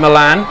AC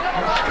Milan.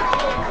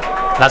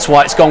 That's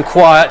why it's gone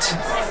quiet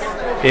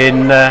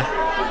in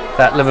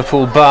that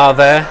Liverpool bar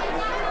there,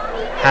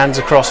 hands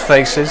across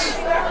faces.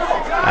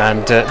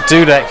 And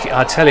Dudek,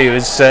 I tell you,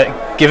 is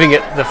giving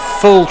it the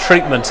full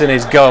treatment in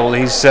his goal.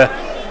 He's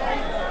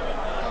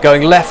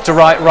going left to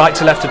right, right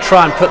to left to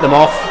try and put them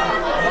off.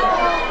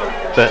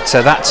 But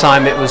that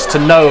time it was to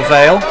no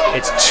avail.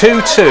 It's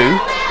 2-2.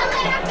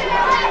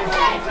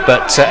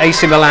 But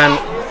AC Milan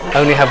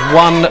only have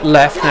 1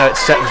 left. Now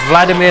it's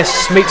Vladimir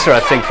Smicer,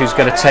 I think, who's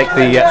going to take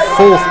the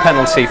 4th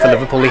penalty for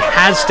Liverpool. He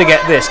has to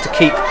get this to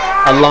keep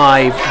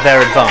alive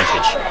their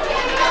advantage.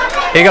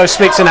 Here goes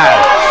Smicer now,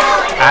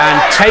 and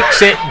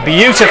takes it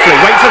beautifully.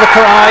 Wait for the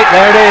cry,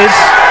 there it is.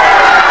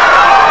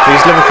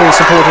 These Liverpool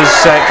supporters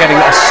getting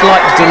a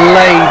slight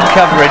delayed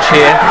coverage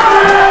here.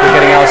 We're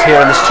getting ours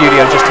here in the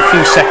studio just a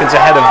few seconds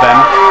ahead of them.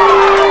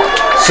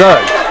 So,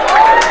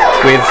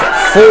 with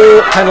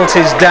 4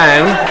 penalties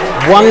down,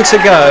 1 to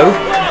go.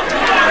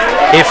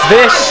 If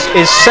this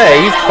is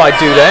saved by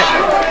Dudek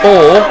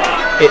or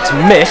it's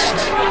missed,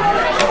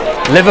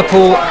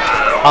 Liverpool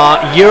are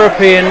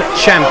European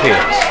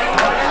champions.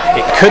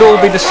 It could all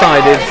be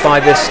decided by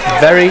this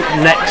very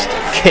next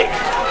kick.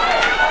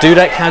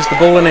 Dudek has the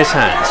ball in his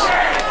hands.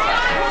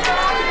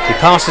 He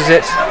passes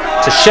it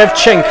to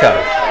Shevchenko,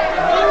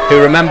 who,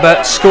 remember,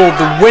 scored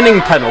the winning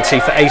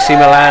penalty for AC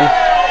Milan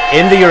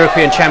in the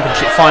European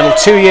Championship final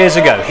 2 years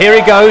ago. Here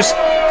he goes,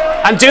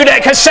 and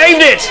Dudek has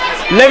saved it!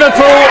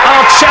 Liverpool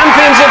are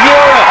champions of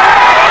Europe!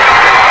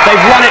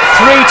 They've won it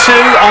 3-2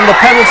 on the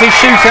penalty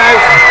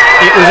shootout.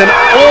 It was an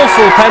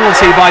awful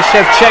penalty by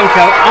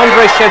Shevchenko.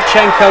 Andrei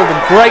Shevchenko, the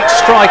great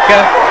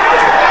striker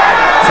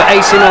for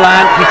AC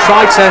Milan. He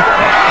tried to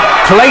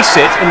place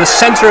it in the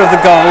centre of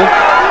the goal,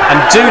 and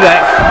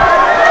Dudek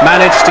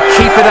managed to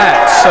keep it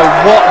out. So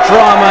what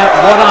drama,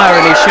 what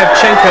irony.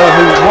 Shevchenko,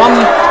 who won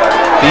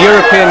the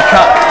European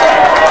Cup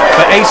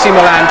for AC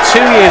Milan 2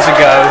 years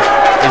ago,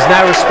 is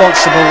now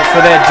responsible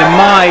for their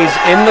demise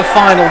in the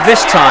final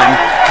this time,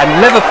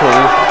 and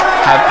Liverpool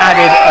have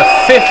added a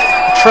 5th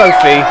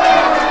trophy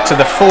to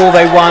the 4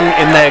 they won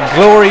in their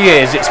glory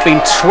years. It's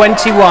been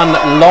 21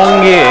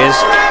 long years,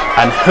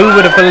 and who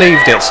would have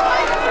believed it?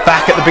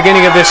 Back at the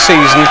beginning of this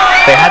season,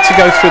 they had to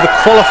go through the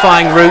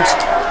qualifying route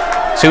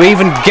to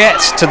even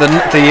get to the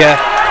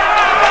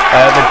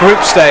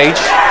group stage.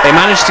 They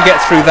managed to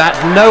get through that.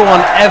 No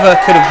one ever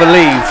could have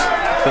believed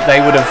that they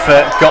would have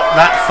got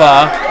that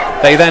far.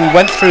 They then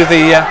went through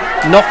the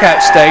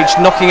knockout stage,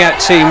 knocking out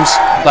teams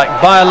like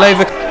Bayer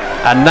Leverkusen,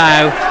 and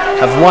now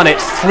have won it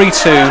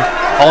 3-2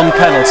 on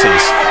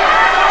penalties.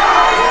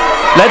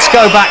 Let's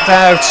go back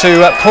now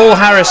to Paul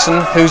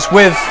Harrison, who's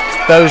with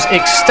those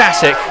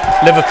ecstatic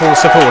Liverpool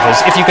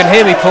supporters. If you can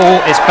hear me, Paul,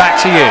 it's back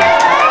to you.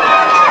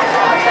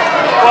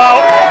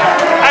 Well,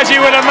 as you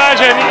would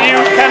imagine,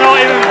 you cannot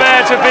even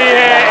bear to be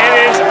here.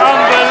 It is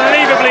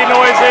unbelievably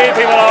noisy.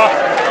 People are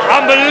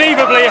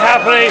unbelievably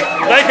happy.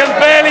 They can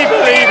barely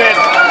believe it.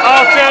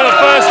 After the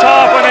first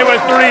half, when they were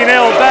 3-0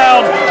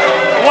 down,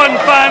 one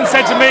fan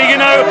said to me, you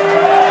know,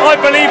 I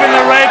believe in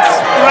the Reds.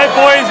 The Red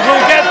Boys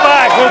will get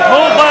back, will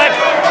pull back.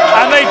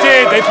 And they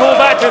did. They pulled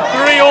back to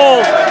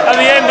 3-3 at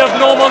the end of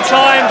normal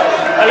time.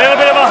 A little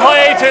bit of a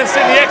hiatus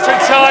in the extra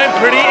time,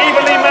 pretty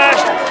evenly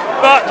matched.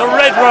 But the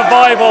Red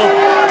Revival,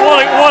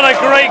 what a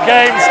great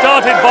game.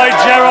 Started by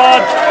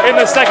Gerrard in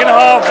the second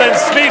half, then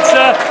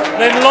Smicer,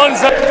 then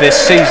Lonzo. This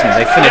season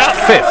they finished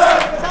 5th.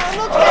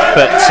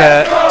 But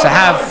to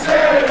have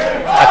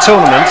a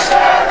tournament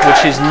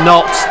which is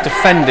not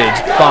defended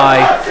by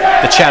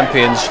the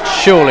champions,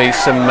 surely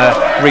some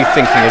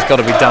rethinking has got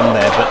to be done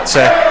there. But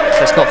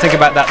let's not think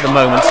about that at the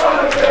moment.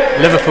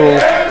 Liverpool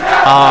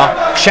are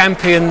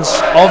champions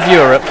of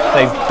Europe.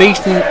 They've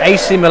beaten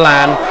AC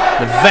Milan,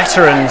 the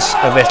veterans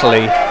of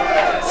Italy,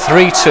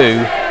 3-2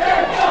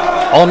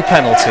 on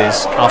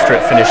penalties after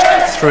it finished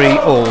 3-3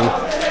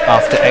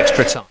 after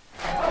extra time.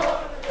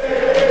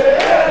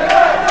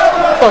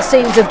 Well,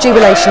 scenes of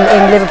jubilation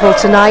in Liverpool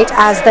tonight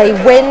as they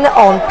win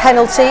on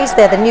penalties.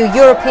 They're the new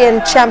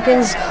European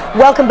champions.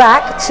 Welcome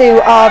back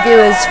to our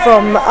viewers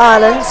from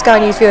Ireland. Sky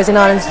News viewers in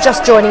Ireland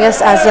just joining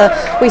us as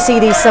we see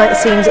these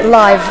scenes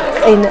live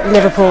in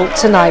Liverpool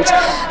tonight.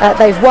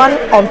 They've won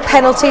on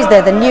penalties.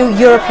 They're the new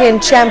European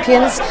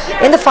champions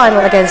in the final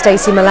against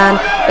AC Milan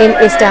in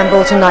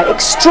Istanbul tonight.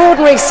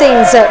 Extraordinary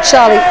scenes,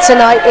 Charlie,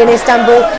 tonight in Istanbul.